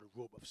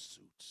wardrobe of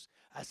suits.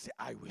 I said,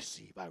 I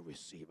receive.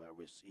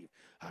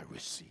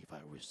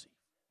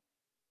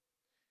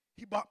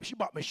 She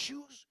bought me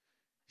shoes.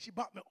 She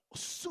bought me a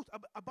suit.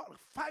 I bought like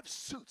 5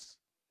 suits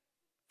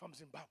from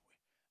Zimbabwe.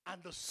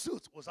 And the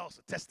suit was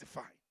also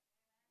testifying.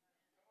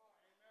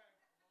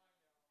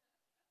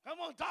 Come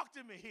on, talk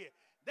to me here.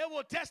 They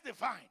were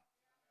testifying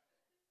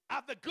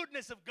of the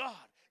goodness of God.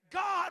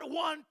 God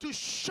wants to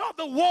show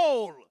the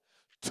world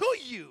to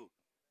you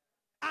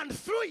and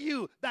through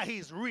you that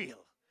he's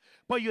real.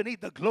 But you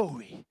need the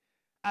glory.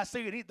 I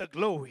say you need the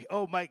glory.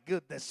 Oh my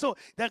goodness. So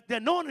that the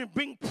anointing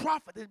bring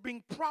profit. It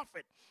brings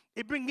profit.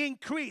 It brings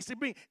increase.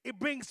 It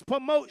brings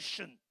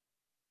promotion.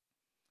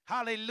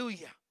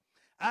 Hallelujah.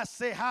 I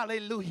say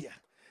hallelujah.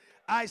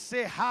 I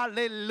say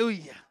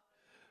hallelujah.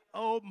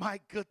 Oh my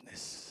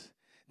goodness.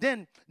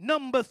 Then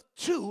number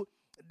 2,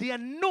 the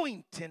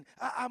anointing.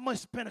 I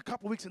must spend a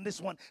couple weeks on this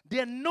one. The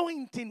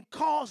anointing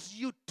calls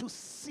you to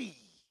see.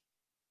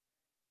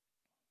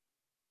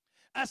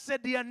 I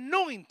said the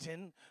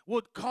anointing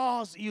would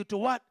cause you to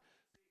what?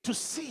 To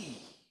see.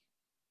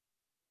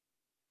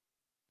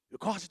 It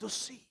causes you to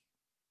see.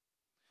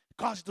 It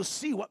causes you to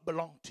see what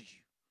belongs to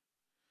you.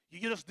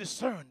 You just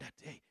discern that,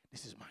 hey,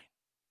 this is mine.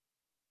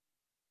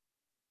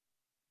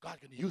 God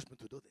can use me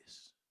to do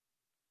this.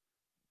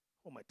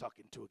 Who am I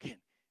talking to again?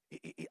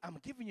 I'm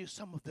giving you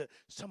some of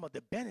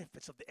the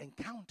benefits of the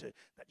encounter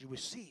that you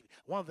receive.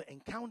 One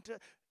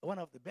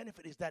of the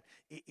benefits is that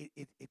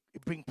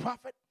it brings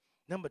profit.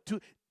 Number 2,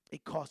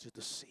 it causes you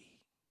to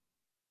see.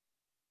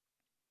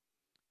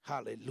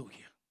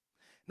 Hallelujah.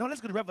 Now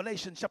let's go to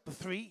Revelation chapter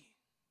 3,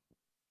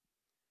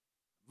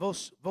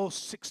 verse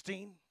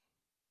 16.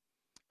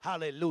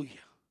 Hallelujah.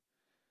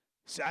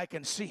 See, I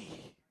can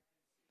see.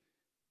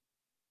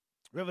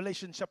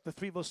 Revelation chapter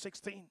 3, verse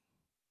 16.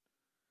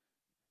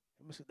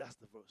 Let me see, that's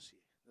the verse here.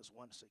 There's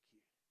one sec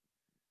here.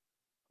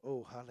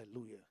 Oh,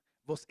 hallelujah.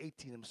 Verse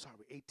 18, I'm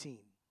sorry, 18.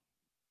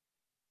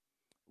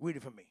 Read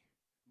it for me.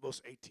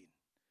 Verse 18.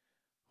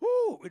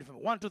 Woo, read it for me.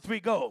 1, 2, 3,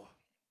 go.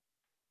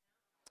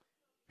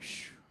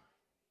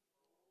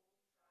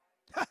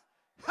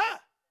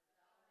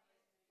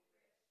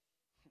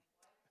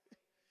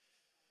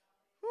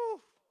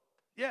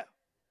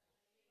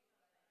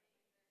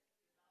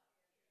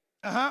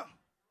 Uh-huh.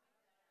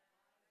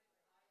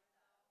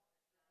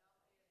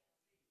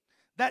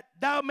 That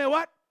thou may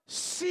what?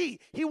 See.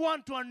 He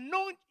want to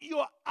anoint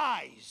your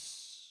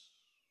eyes.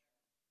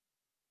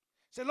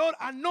 Say, Lord,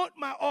 anoint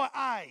my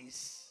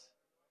eyes.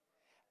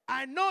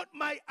 Anoint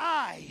my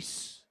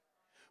eyes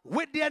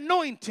with the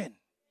anointing.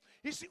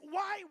 You see,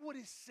 why would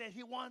he say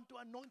he want to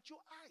anoint your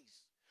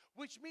eyes?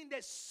 Which means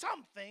there's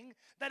something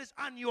that is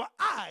on your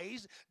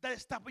eyes that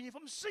is stopping you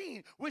from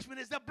seeing. Which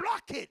means there's a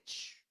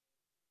blockage.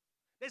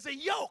 There's a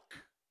yoke.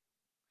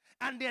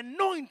 And the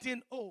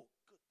anointing, oh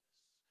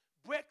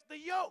goodness, break the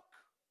yoke.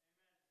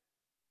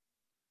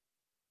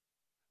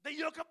 The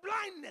yoke of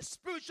blindness,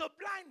 spiritual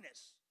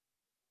blindness.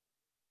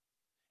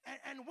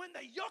 And when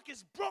the yoke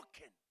is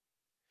broken,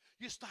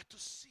 you start to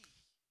see.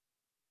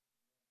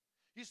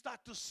 You start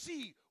to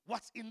see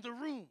what's in the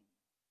room.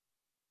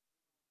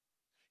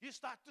 You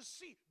start to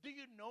see. Do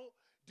you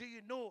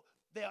know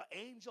there are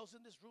angels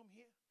in this room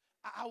here?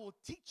 I will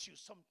teach you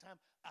sometime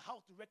how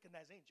to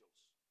recognize angels.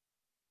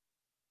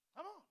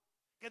 Come on.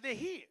 Because they're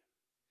here.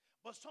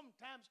 But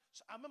sometimes,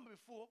 I remember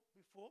before,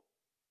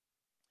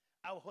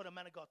 I heard a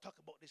man of God talk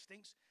about these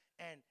things.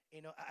 And,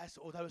 I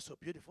said, oh, that was so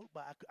beautiful.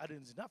 But I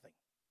didn't see nothing.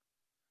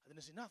 I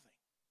didn't see nothing.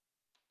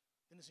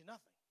 Didn't see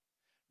nothing.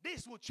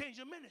 This will change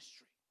your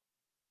ministry.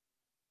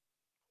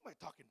 Who am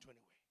I talking to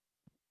anyway?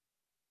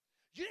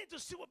 You need to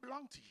see what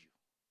belongs to you.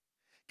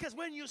 Because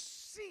when you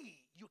see,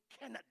 you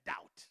cannot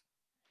doubt.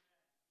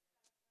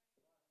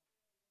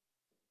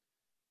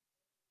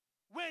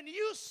 When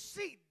you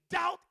see,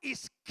 doubt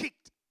is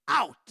kicked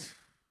out.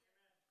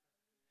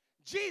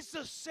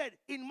 Jesus said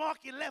in Mark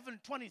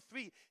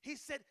 11:23, he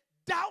said,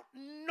 doubt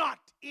not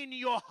in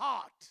your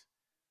heart.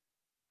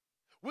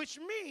 Which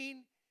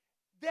means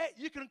that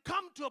you can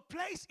come to a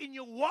place in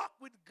your walk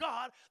with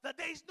God that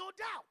there is no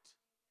doubt.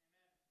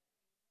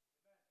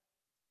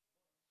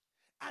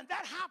 And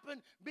that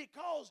happened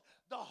because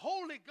the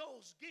Holy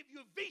Ghost give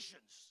you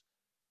visions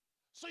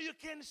so you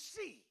can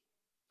see.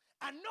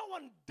 And no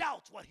one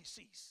doubts what he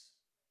sees.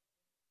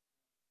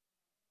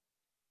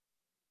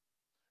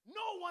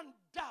 No one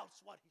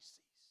doubts what he sees.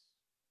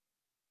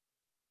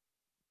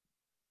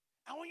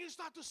 And when you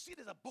start to see,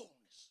 there's a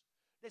boldness.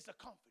 There's a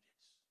confidence.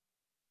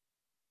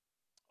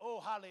 Oh,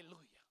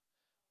 hallelujah.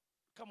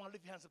 Come on,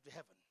 lift your hands up to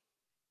heaven.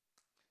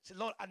 Say,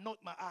 Lord, anoint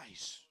my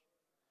eyes.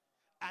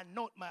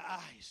 Anoint my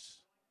eyes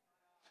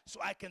so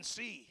I can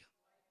see.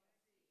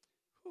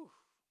 Whew.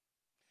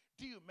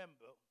 Do you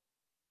remember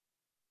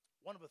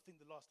one of the things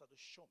the Lord started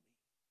to show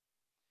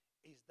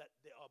me is that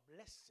there are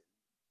blessings,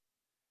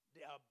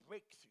 there are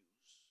breakthroughs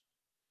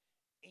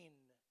in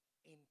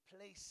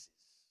places,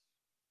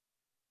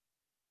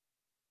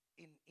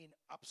 in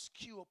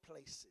obscure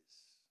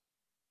places.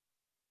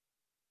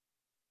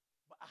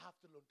 But I have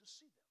to learn to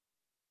see them.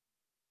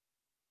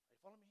 Are you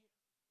following me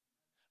here?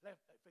 Like,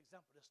 for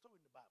example, there's a story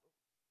in the Bible,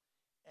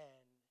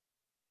 and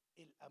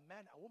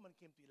a woman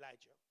came to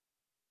Elijah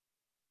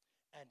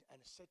and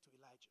said to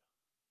Elisha,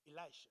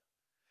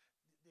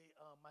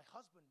 my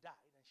husband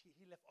died, and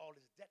he left all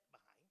his debt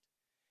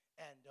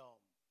behind,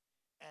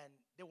 and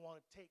they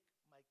want to take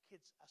my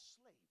kids as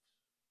slaves,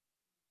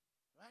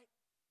 right?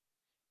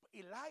 But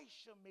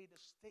Elisha made a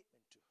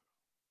statement to her.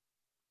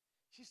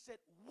 She said,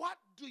 what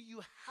do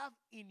you have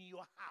in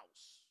your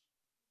house?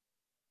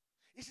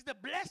 You see, the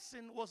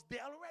blessing was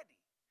there already,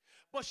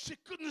 but she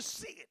couldn't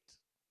see it.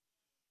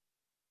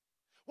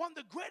 One of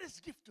the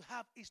greatest gifts to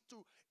have is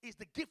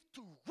the gift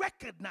to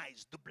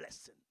recognize the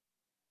blessing.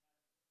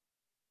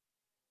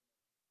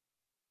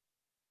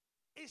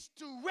 Is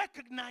to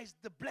recognize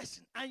the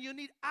blessing, and you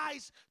need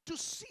eyes to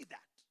see that.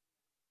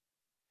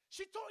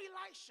 She told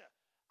Elisha,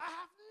 I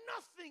have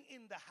nothing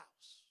in the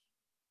house.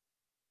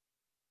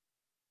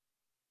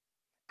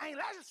 And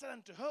Elijah said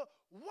unto her,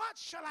 what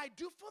shall I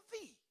do for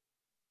thee?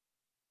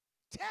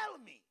 Tell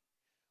me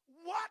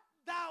what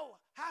thou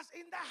hast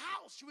in the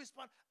house. She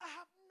responded, I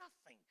have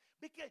nothing,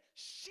 because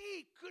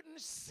she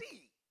couldn't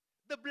see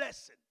the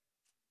blessing.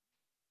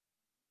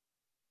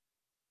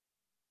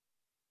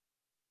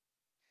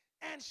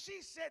 And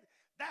she said,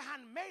 that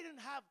handmaiden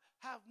have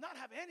not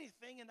have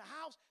anything in the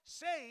house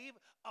save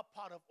a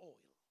pot of oil.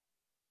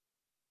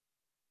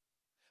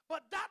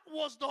 But that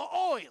was the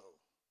oil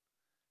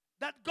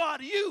that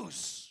God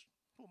used.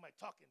 Who am I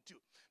talking to?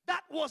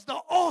 That was the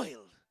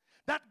oil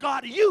that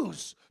God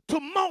used to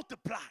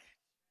multiply.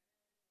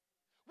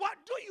 What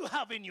do you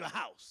have in your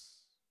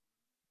house?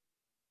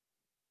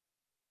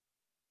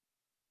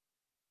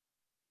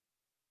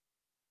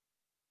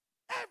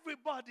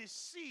 Everybody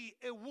see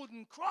a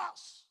wooden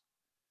cross.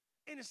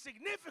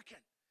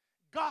 Insignificant.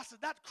 God said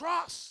that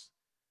cross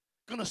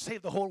gonna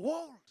save the whole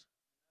world.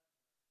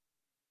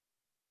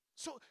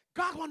 So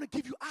God want to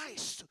give you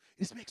eyes to,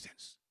 this makes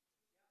sense.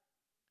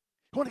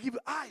 He want to give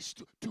you eyes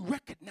to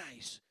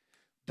recognize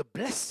the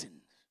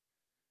blessing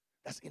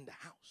that's in the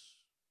house.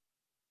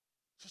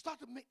 So start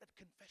to make that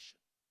confession.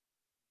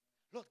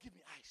 Lord, give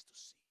me eyes to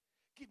see.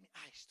 Give me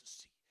eyes to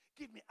see.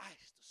 Give me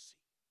eyes to see.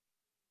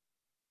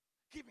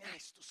 Give me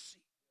eyes to see.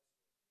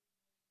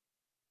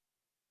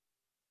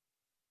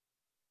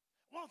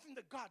 One thing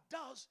that God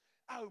does,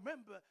 I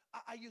remember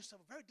I used to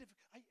have a very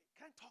difficult. Can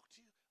I talk to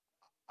you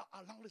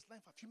along this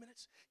line for a few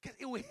minutes? Because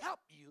it will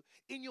help you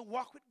in your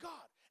walk with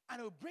God.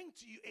 And it will bring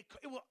to you, it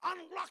will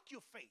unlock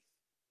your faith.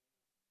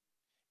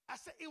 I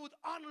said it would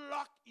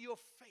unlock your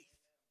faith.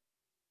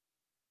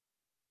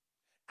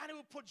 And it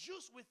will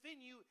produce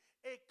within you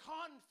a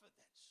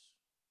confidence.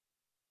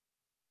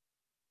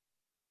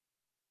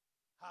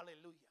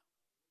 Hallelujah.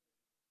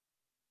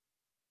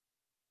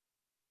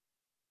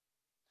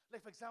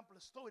 Like, for example,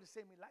 a story the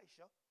same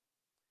Elisha.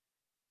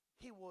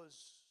 He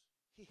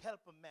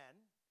helped a man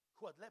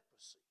who had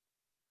leprosy,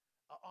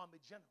 an army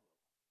general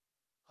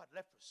who had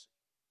leprosy.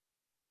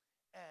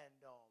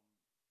 And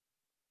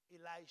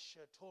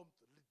Elisha told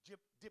him to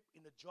dip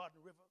in the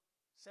Jordan River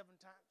 7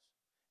 times,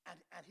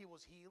 and he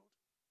was healed.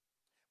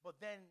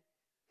 But then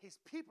his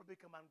people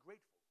become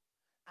ungrateful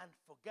and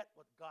forget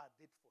what God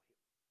did for him.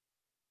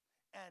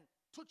 And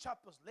 2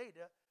 chapters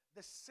later,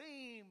 the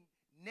same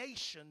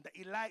nation that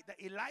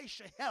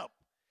Elisha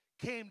helped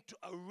came to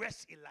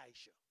arrest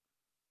Elisha.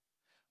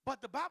 But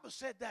the Bible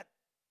said that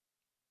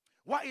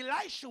while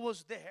Elisha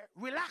was there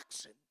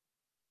relaxing,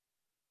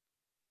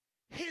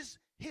 his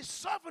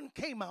servant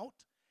came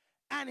out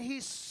and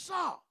he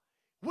saw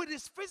with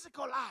his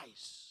physical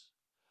eyes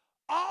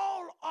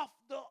all of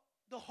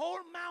the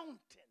whole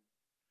mountain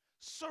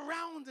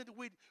surrounded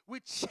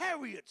with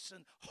chariots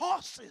and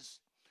horses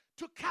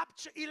to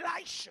capture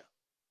Elisha.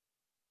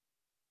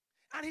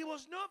 And he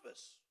was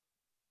nervous.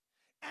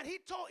 And he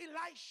told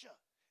Elisha,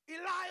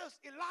 Elias,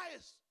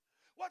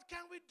 what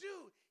can we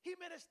do? He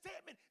made a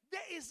statement,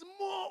 there is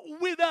more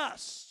with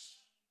us.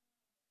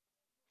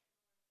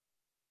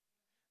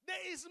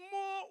 There is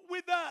more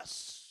with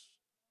us.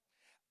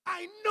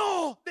 I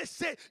know they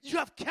say you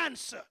have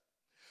cancer,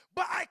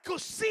 but I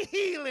could see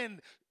healing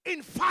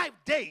in 5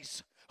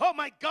 days. Oh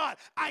my God,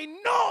 I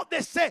know they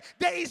say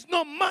there is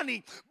no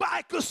money, but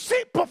I could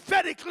see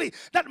prophetically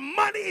that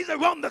money is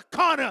around the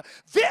corner.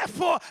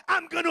 Therefore,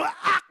 I'm going to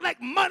act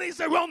like money is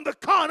around the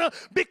corner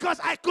because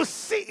I could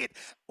see it.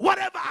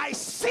 Whatever I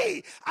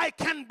see, I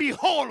can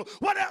behold.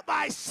 Whatever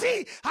I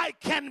see, I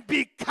can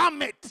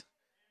become it.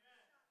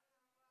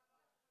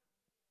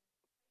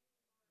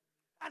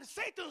 And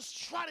Satan's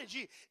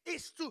strategy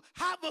is to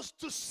have us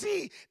to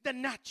see the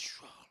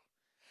natural.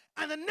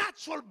 And the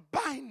natural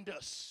bind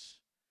us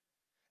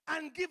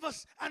and give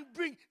us and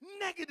bring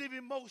negative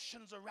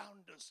emotions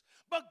around us.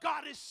 But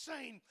God is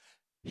saying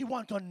He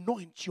wants to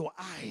anoint your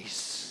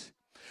eyes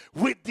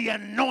with the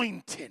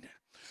anointing,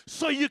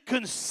 so you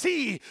can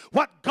see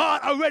what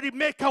God already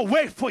make a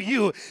way for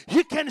you.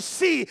 You can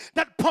see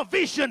that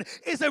provision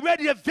is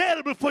already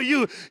available for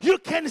you. You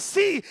can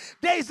see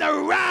there's a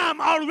ram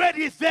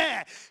already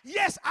there.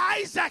 Yes,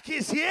 Isaac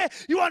is here.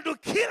 You want to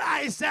kill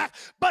Isaac,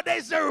 but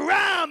there's a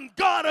ram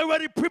God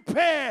already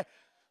prepared,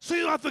 so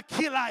you have to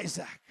kill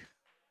Isaac.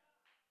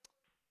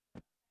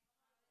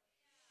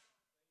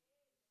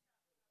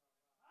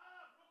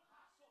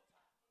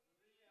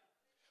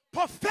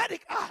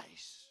 Prophetic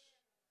eyes.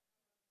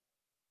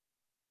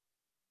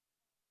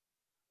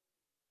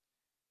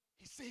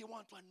 He said He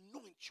wants to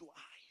anoint your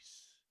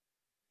eyes.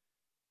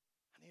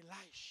 And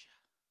Elisha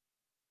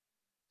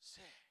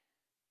said,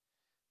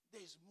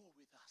 there's more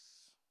with us.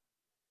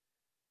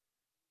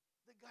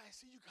 The guy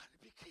said, you got to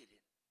be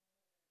kidding.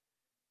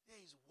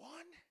 There is 1,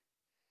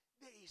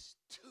 there is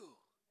 2.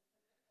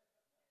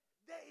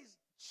 There is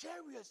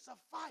chariots of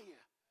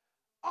fire,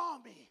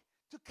 army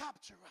to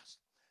capture us.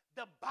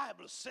 The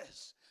Bible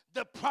says,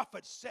 the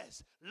prophet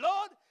says,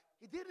 Lord,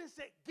 He didn't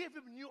say give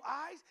him new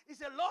eyes. He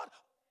said, Lord,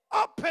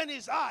 open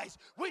his eyes,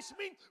 which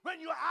means when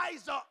your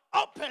eyes are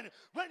open,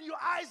 when your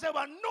eyes are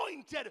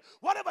anointed,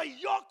 whatever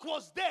yoke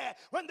was there,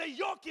 when the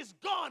yoke is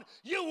gone,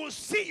 you will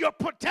see your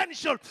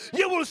potential.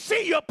 You will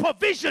see your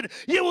provision.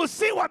 You will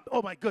see what,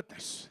 oh my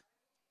goodness.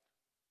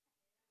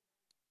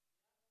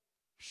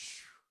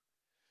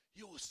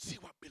 You will see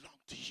what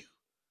belongs to you.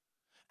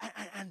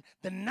 And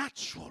the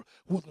natural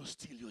will not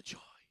steal your joy.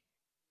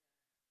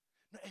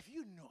 Now, if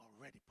you know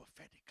already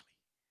prophetically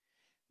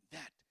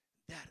that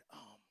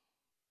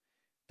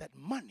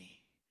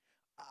money,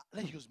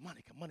 let's use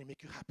money. Can money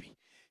make you happy?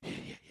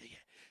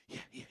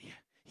 Yeah.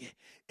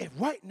 If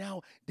right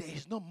now there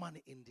is no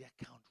money in the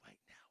account right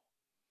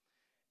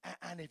now,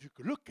 and if you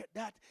could look at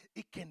that,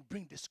 it can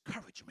bring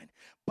discouragement.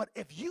 But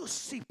if you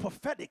see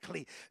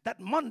prophetically that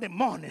Monday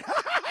morning,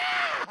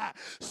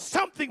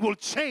 something will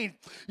change.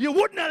 You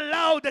wouldn't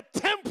allow the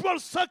temporal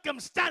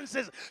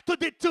circumstances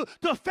to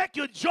affect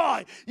your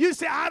joy. You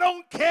say, I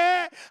don't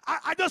care.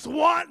 I just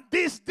want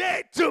this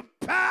day to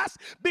pass,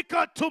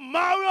 because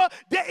tomorrow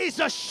there is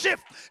a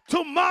shift.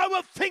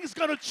 Tomorrow things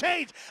going to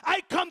change. I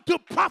come to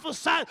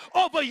prophesy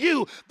over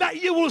you that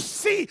you will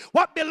see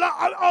what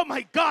belongs. Oh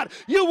my God.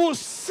 You will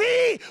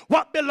see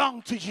what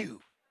belongs to you.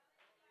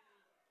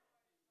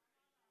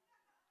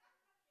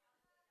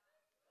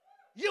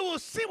 You will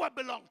see what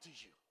belongs to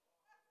you.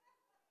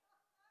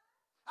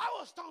 I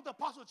was talking to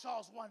Apostle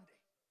Charles one day.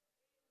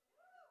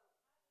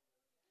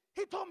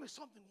 He told me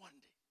something one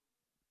day.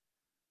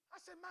 I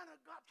said, man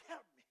of God,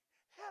 help me.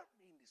 Help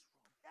me in this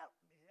room. Help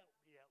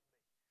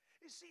me.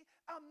 You see,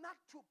 I'm not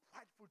too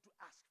prideful to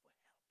ask for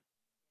help.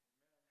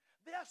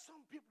 There are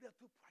some people that are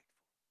too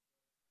prideful.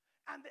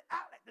 And they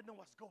act like they know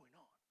what's going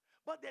on.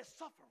 But they're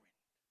suffering.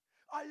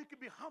 Or you can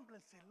be humble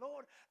and say,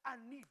 Lord,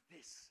 I need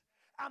this.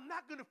 I'm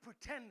not going to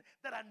pretend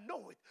that I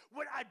know it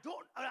when I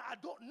don't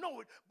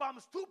know it, but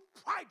I'm too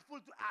prideful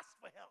to ask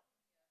for help.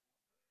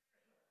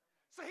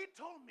 So he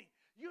told me,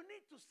 you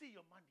need to see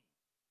your money.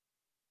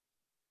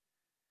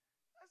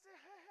 I said,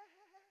 hey.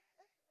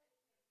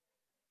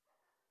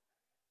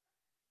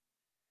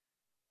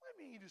 What do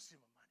you mean you need to see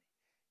my money?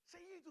 Say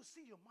you need to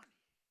see your money.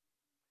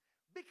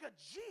 Because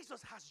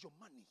Jesus has your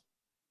money.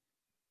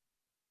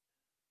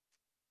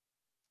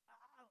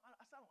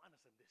 I don't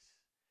understand this.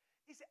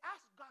 He said,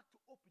 ask God to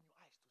open your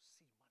eyes to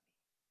see money.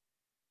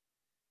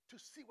 To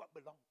see what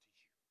belongs to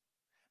you.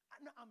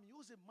 I'm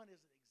using money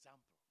as an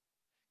example.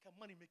 Can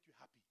money make you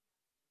happy?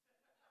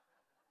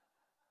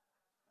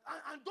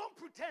 And don't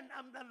pretend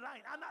I'm not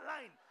lying. I'm not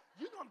lying.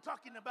 You know what I'm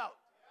talking about.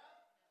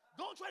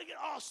 Don't try to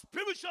get all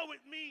spiritual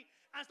with me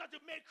and start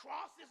to make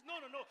crosses. No.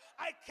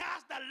 I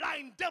cast that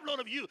lying devil out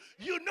of you.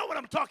 You know what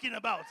I'm talking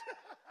about.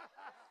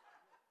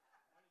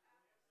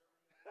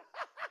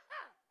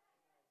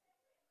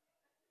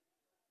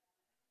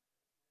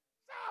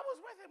 So I was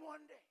with him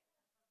one day.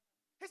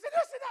 He said,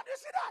 you see that?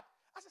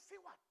 I said,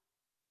 see what? He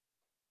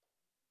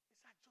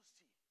said, I just see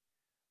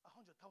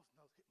 $100,000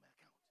 hit my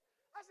account.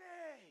 I said,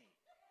 hey.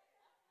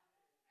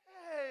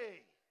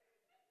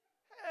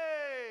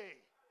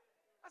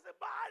 I said,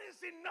 but I didn't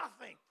see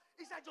nothing.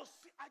 He said, I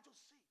just see.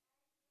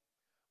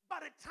 By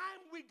the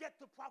time we get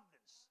to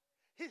Providence,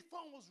 his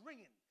phone was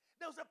ringing.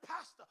 There was a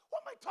pastor. Who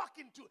am I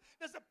talking to?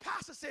 There's a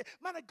pastor said,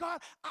 man of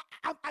God,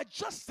 I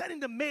just sent in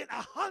the mail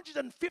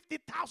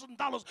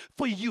 $150,000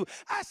 for you.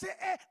 I said,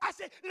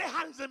 lay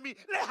hands on me,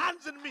 lay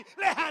hands on me,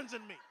 lay hands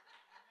on me.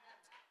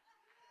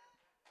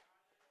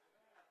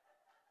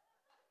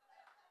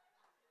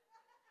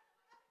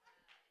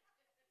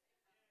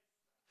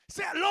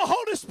 Say, Lord,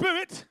 Holy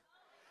Spirit,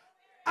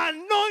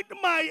 anoint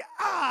my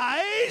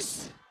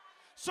eyes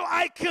so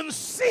I can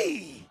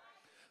see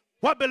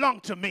what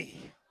belongs to me.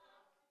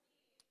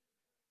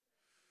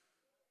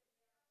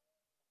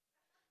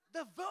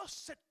 The verse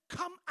said,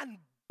 come and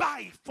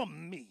buy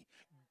from me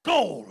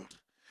gold.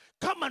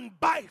 Come and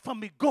buy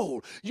from me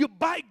gold. You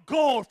buy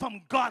gold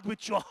from God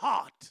with your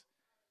heart.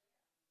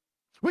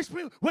 Which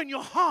means when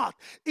your heart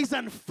is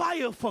on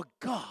fire for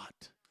God,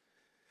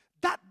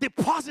 that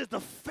deposit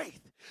of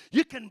faith,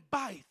 you can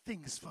buy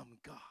things from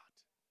God.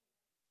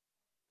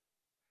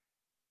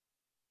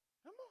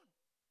 Come on.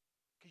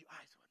 Your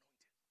eyes are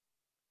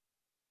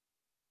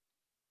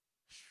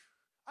anointed.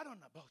 I don't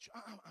know about you.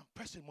 I'm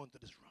pressing more into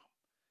this realm.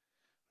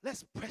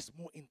 Let's press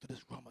more into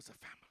this realm as a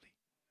family.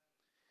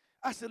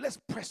 I said, let's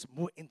press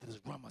more into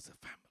this realm as a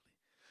family.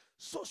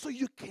 So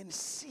you can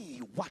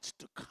see what's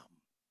to come.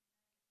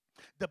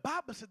 The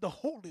Bible said the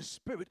Holy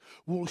Spirit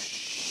will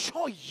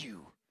show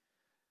you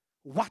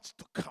what's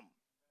to come.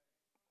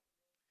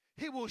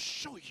 He will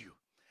show you.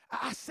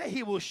 I say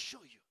he will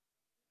show you.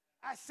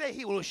 I say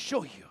he will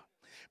show you.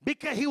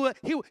 Because he will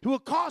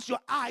cause your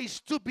eyes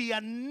to be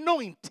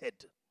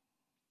anointed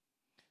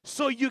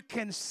so you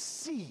can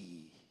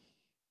see.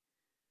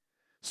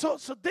 So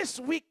this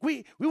week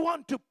we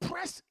want to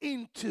press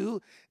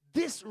into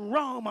this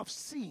realm of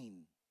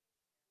seeing.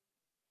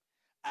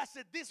 I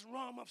said this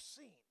realm of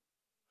seeing.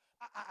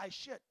 I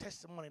shared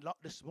testimony a lot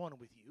this morning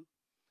with you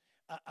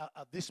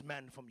of this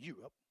man from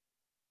Europe.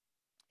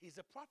 He's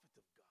a prophet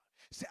of God.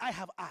 Say, I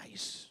have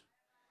eyes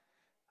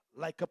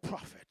like a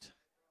prophet.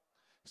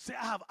 Say,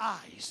 I have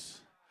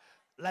eyes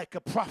like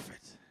a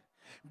prophet.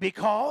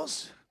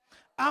 Because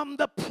I'm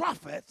the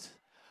prophet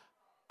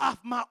of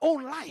my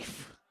own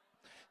life.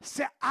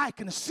 Say, I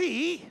can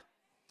see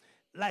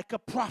like a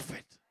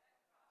prophet.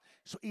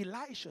 So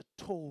Elisha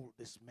told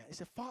this man, he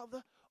said,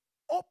 Father,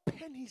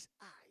 open his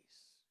eyes.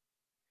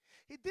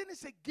 He didn't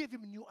say give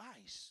him new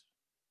eyes.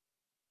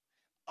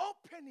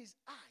 Open his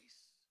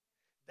eyes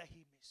that he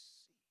may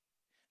see.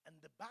 And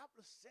the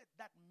Bible said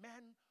that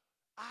man's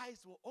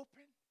eyes were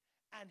open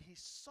and he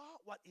saw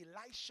what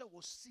Elisha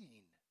was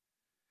seeing.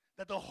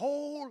 That the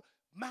whole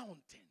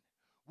mountain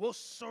was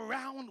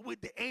surrounded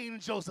with the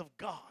angels of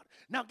God.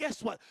 Now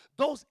guess what?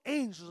 Those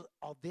angels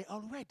are there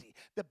already.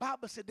 The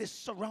Bible said they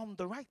surround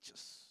the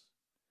righteous.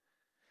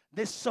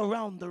 They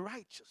surround the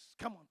righteous.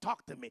 Come on,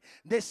 talk to me.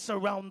 They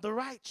surround the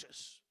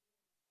righteous.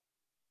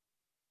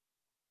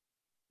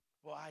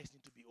 Our eyes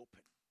need to be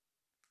open.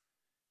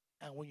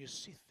 And when you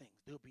see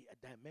things, there will be a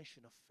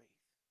dimension of faith.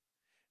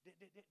 There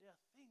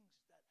are things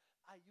that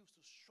I used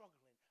to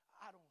struggle in.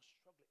 I don't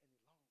struggle any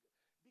longer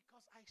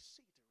because I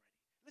see it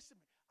already.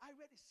 Listen to me. I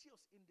already see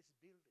us in this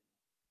building.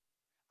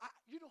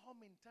 You know how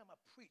many times I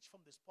preach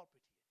from this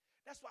pulpit here.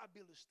 That's why I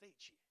built a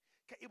stage here.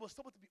 It was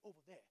supposed to be over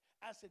there.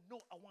 I said,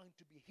 no, I want it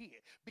to be here.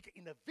 Because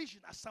in a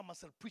vision, I saw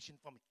myself preaching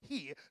from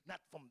here,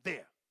 not from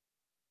there.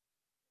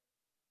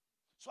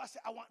 So I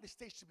said, I want the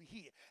stage to be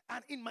here.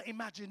 And in my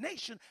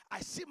imagination, I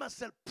see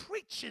myself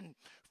preaching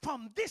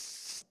from this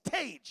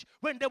stage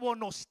when there was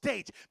no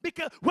stage.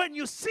 Because when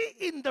you see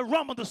in the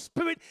realm of the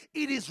spirit,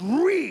 it is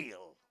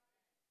real.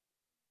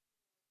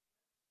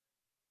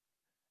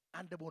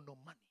 And there was no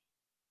money.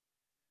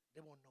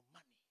 There was no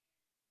money.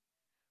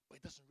 But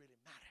it doesn't really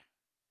matter.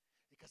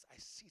 Because I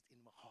see it in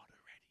my heart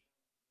already.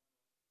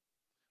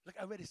 Like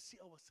I already see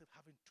ourselves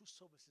having 2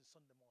 services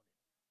Sunday morning.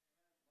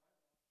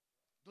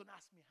 Don't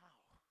ask me how.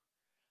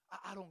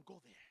 I don't go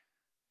there.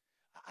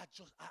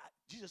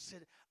 Jesus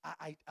said,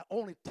 I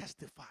only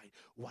testify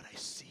what I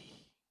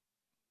see.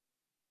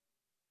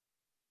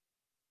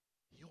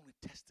 He only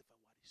testify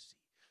what he see.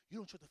 You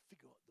don't try to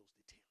figure out those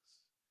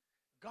details.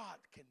 God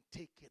can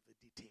take care of the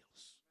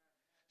details.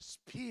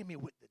 Spare me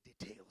with the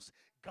details.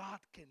 God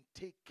can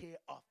take care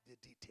of the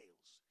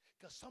details.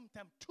 Because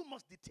sometimes too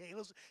much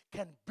details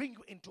can bring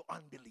you into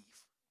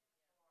unbelief.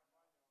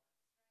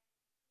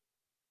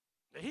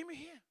 You hear me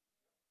here?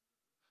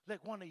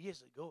 Like 1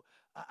 years ago,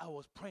 I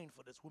was praying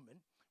for this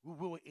woman. We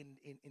were in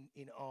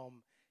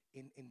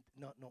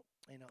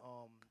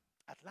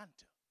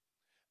Atlanta.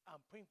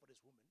 I'm praying for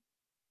this woman,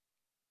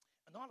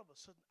 and all of a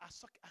sudden, I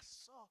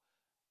saw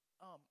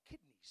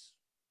kidneys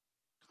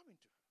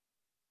coming to her.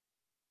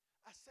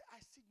 I said,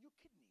 I see new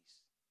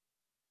kidneys.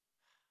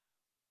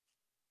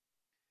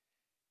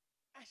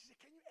 And she said,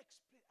 can you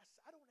explain? I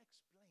said, I don't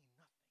explain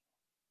nothing.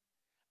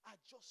 I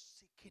just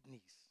see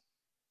kidneys.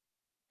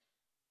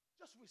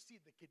 Just receive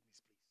the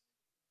kidneys, please.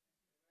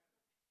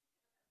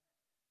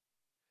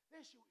 Then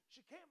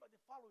she came back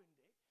the following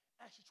day,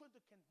 and she tried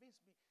to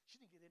convince me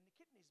she didn't get any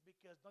kidneys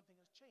because nothing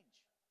has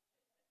changed.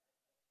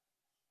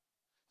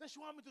 Then she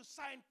wanted me to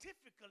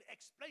scientifically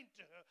explain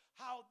to her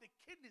how the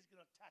kidney is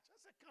going to attach. I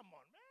said, come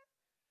on, man.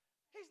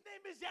 His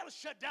name is El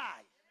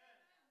Shaddai.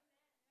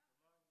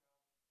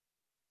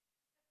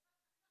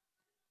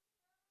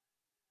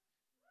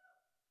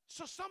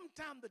 So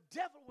sometimes the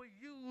devil will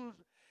use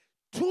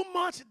too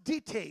much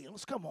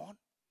details, come on,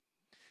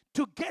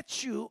 to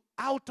get you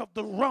out of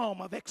the realm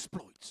of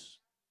exploits.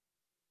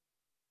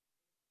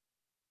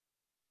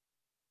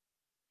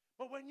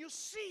 But when you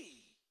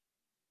see,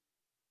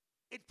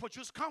 it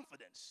produces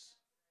confidence.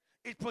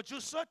 It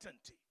produces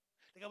certainty.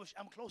 Like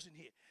I'm closing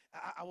here.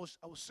 I was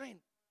saying,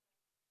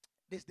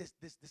 this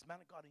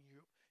man of God in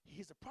Europe,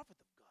 he's a prophet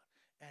of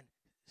God. And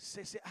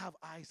say, I have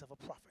eyes of a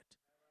prophet.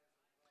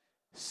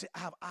 Say, I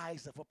have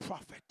eyes of a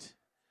prophet.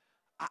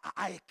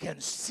 I can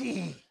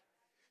see.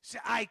 Say,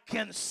 I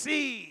can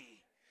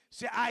see.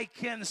 Say, I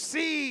can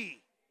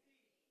see.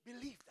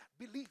 Believe that.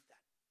 Believe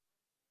that.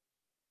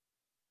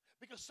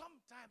 Because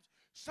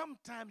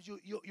sometimes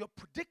your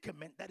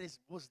predicament that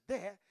was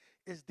there,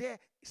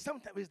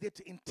 sometimes is there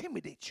to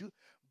intimidate you.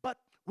 But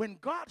when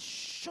God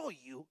show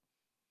you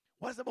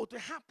what's about to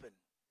happen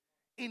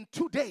in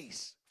 2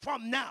 days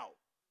from now,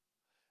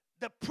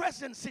 the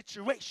present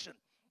situation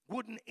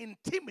wouldn't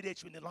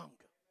intimidate you any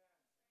longer.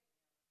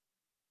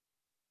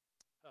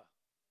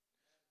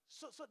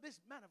 So this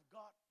man of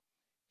God,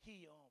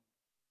 he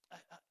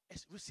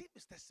received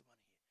his testimony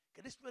here.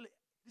 Because this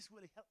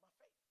really helped my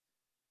faith.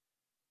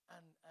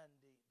 And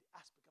the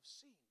aspect of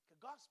seeing.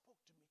 Because God spoke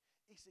to me.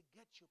 He said,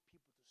 get your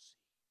people to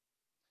see.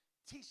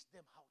 Teach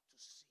them how to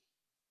see.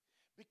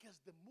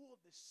 Because the more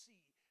they see,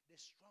 the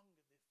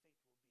stronger their faith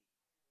will be.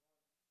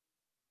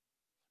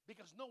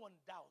 Because no one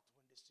doubts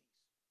when they sees.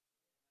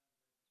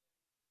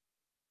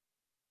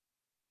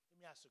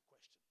 Let me ask you a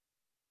question.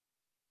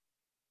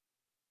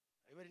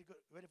 Are you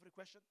ready for the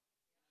question?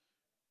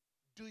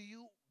 Do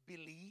you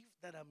believe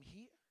that I'm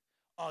here?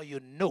 Or you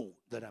know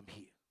that I'm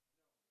here?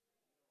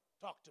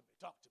 Talk to me.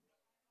 Talk to me.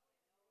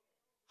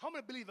 How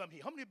many believe I'm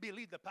here? How many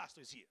believe the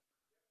pastor is here?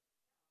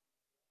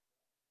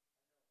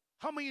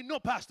 How many know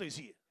pastor is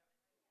here?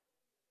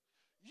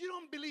 You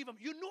don't believe him.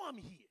 You know I'm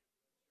here.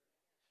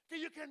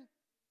 Okay, you can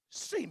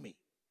see me.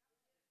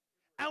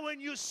 And when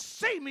you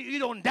see me, you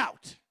don't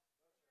doubt.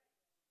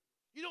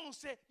 You don't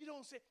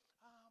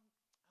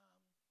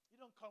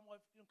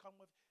come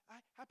with,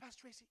 hi,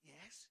 Pastor Tracy.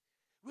 Yes.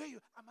 Where are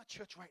you? I'm at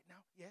church right now.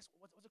 Yes.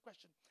 What's the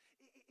question?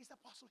 Is the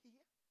apostle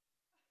here?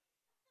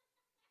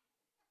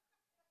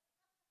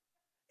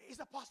 Is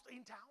the apostle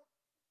in town?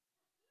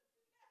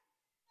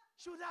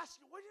 She would ask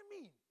you, what do you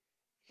mean?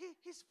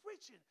 He's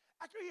preaching.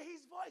 I can hear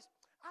his voice.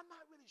 I'm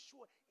not really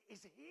sure.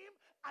 Is it him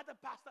or the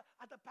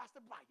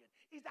Pastor Brian?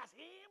 Is that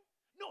him?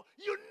 No,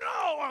 you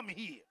know I'm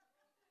here.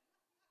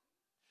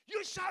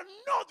 You shall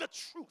know the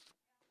truth.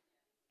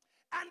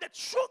 And the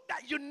truth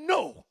that you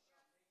know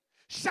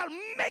shall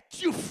make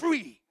you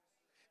free.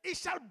 It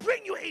shall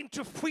bring you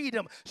into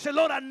freedom. Say,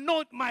 Lord,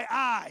 anoint my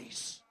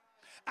eyes.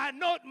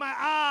 Anoint my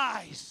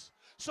eyes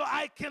so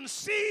I can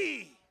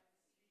see.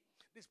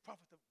 This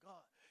prophet of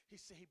God, he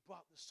said he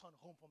brought the son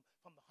home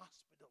from the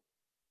hospital.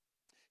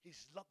 He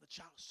loved the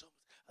child so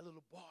much. A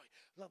little boy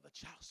loved the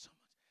child so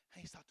much.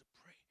 And he started to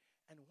pray.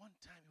 And one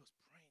time he was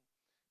praying.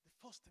 The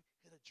first time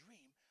he had a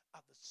dream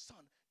of the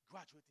son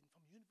graduating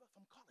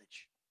from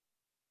college.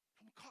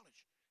 From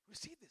college.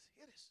 Receive this.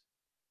 Hear this.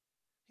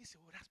 He said,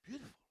 well, that's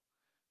beautiful.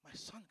 my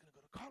son going to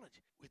go to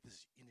college with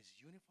in his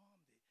uniform,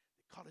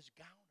 the college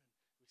gown,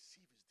 and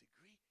receive his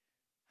degree.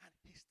 And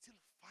he's still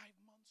 5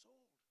 months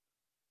old.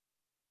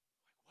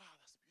 Like, wow,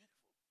 that's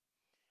beautiful.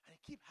 And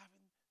he keep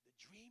having the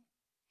dream.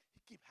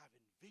 He keep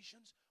having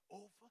visions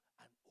over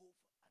and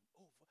over and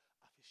over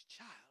of his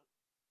child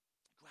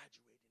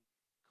graduating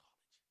college.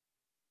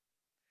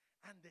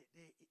 And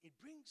it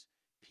brings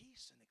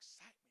peace and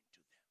excitement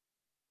to them.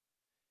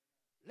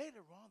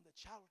 Later on, the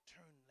child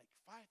turned like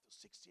 5 to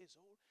 6 years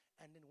old,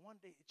 and then one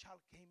day the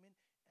child came in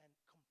and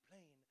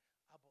complained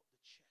about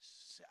the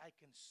chest. Say, I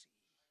can see.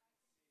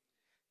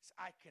 Say,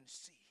 I can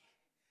see.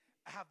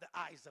 I have the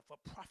eyes of a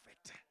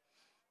prophet.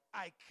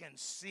 I can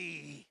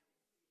see.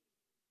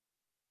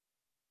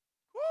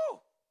 Woo!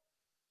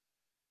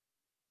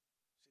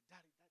 Say,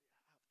 Daddy, I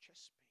have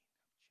chest pain.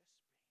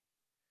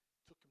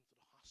 Took him to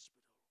the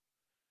hospital.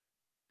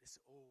 They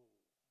said, oh,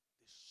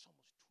 there's so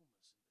much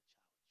tumors in the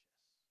child's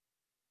chest.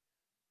 He's not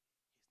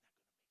going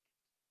to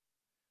make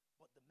it.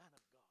 But the man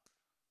of God,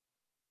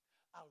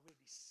 I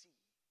already see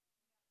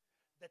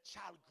the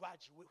child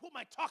graduate. Who am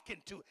I talking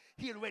to?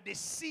 He already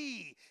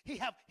see. He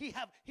have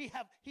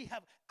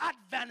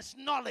advanced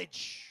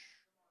knowledge.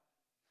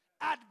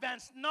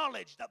 Advanced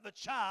knowledge that the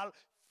child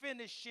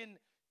finishing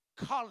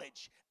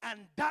college.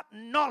 And that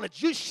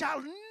knowledge, you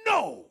shall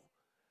know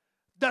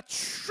the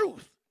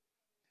truth.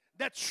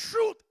 The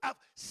truth of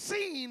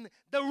seeing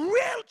the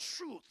real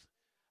truth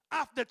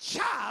of the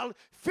child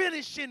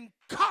finishing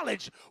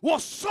college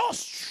was so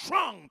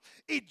strong,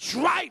 it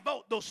drive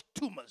out those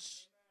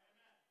tumors.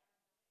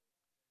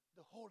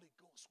 The Holy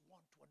Ghost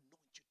wants to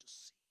anoint you to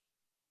see.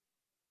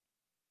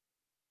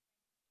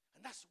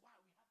 And that's why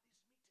we have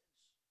these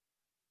meetings.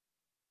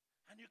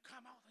 And you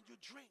come out and you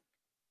drink.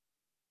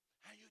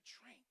 And you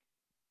drink.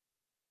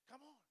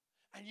 Come on.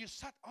 And you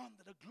sat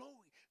under the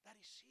glory that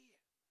is here.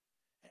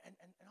 And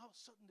all of a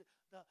sudden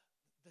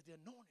the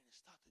anointing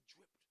starts to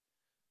drip.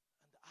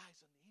 And the eyes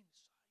on the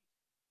inside.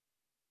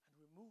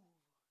 And remove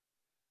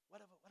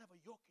whatever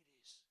yoke it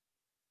is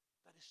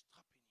that is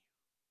stopping you.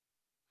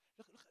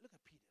 Look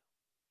at Peter.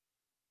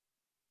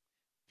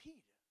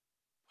 Peter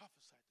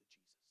prophesied to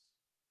Jesus.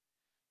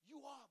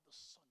 You are the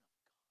Son of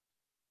God.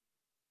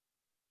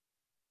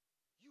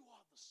 You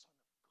are the Son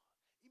of God.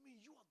 It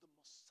means you are the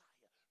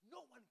Messiah.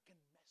 No one can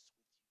mess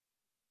with you.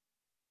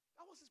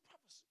 That was his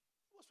prophecy.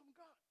 It was from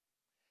God.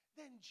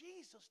 Then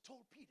Jesus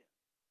told Peter,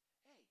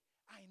 hey,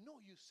 I know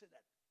you said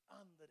that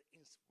under the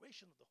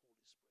inspiration of the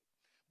Holy Spirit,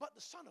 but the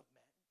Son of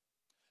Man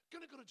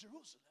going to go to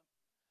Jerusalem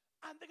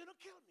and they're going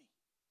to kill me.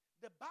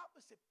 The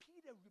Bible said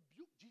Peter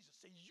rebuked Jesus,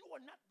 said, you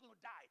are not going to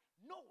die.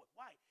 No.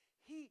 Why?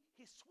 He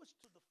switched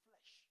to the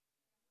flesh.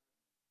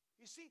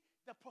 You see,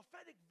 the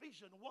prophetic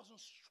vision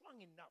wasn't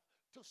strong enough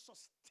to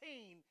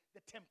sustain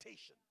the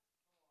temptation.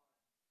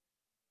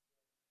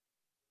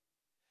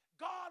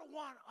 God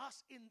wants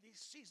us in this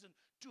season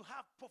to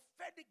have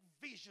prophetic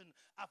vision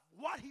of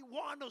what he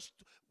wants us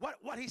to,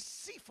 what he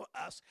see for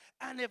us.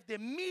 And if the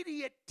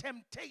immediate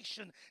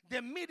temptation, the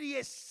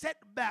immediate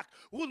setback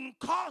wouldn't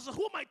cause us,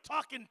 who am I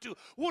talking to?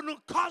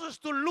 Wouldn't cause us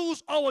to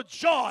lose our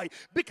joy,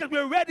 because we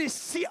already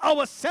see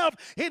ourselves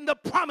in the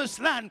promised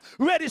land.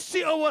 We already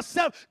see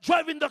ourselves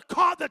driving the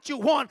car that you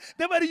want.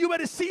 You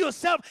already see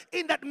yourself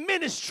in that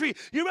ministry.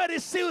 You already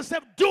see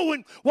yourself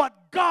doing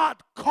what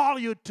God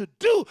called you to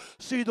do,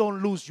 so you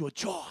don't lose your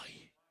joy.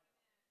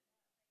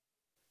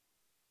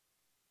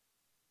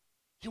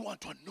 You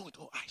want to anoint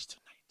our eyes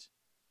tonight.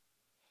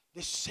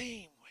 The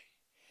same way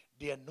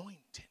the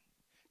anointing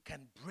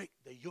can break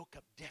the yoke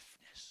of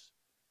deafness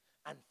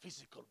and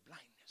physical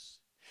blindness,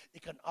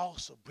 it can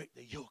also break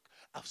the yoke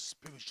of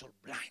spiritual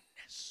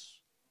blindness.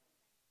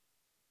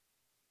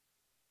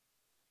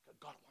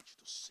 God wants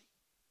you to see.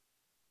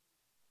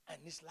 And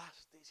these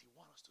last days, he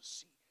wants us to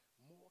see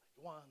more.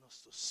 He wants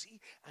us to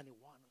see, and he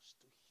wants us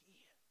to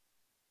hear.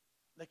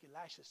 Like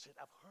Elisha said,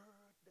 I've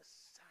heard the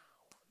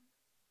sound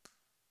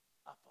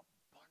of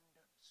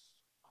abundance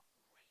of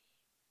rain.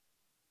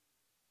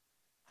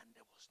 And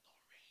there was no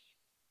rain.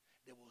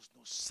 There was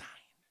no sign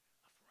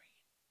of rain.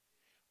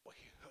 But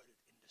he heard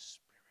it in the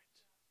spirit.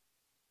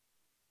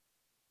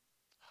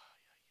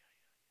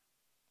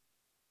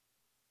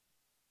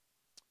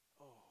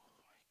 Oh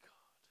my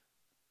God.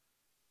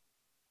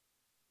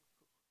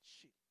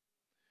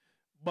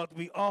 But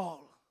we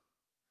all,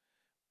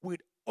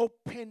 with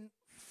open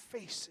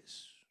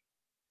faces,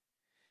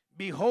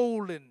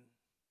 beholding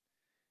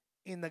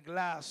in the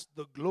glass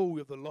the glory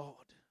of the Lord,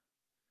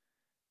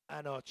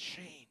 and are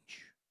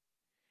changed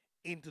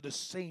into the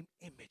same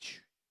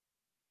image,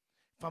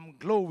 from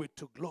glory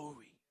to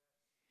glory,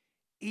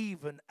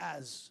 even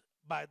as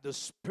by the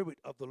Spirit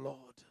of the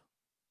Lord.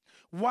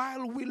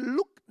 While we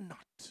look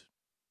not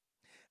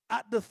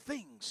at the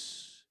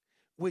things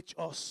which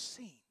are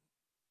seen,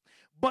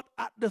 but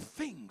at the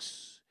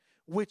things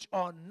which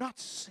are not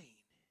seen.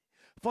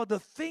 For the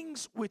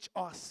things which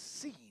are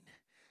seen,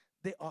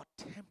 they are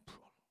temporal.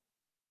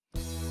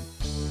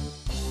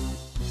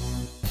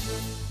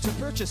 To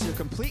purchase your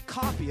complete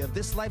copy of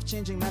this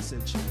life-changing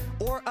message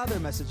or other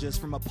messages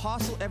from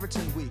Apostle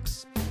Everton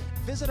Weeks,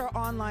 visit our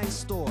online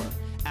store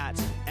at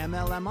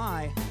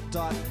mlmi.org.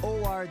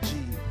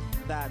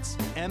 That's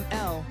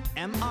mlmi.org.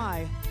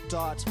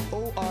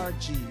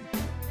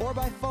 Or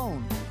by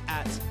phone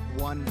at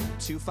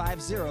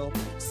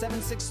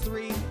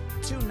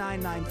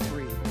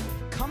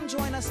 1-250-763-2993. Come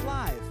join us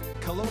live,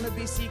 Kelowna,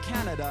 BC,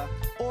 Canada,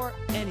 or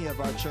any of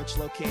our church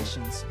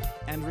locations.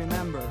 And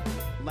remember,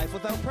 life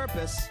without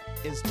purpose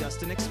is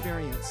just an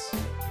experience.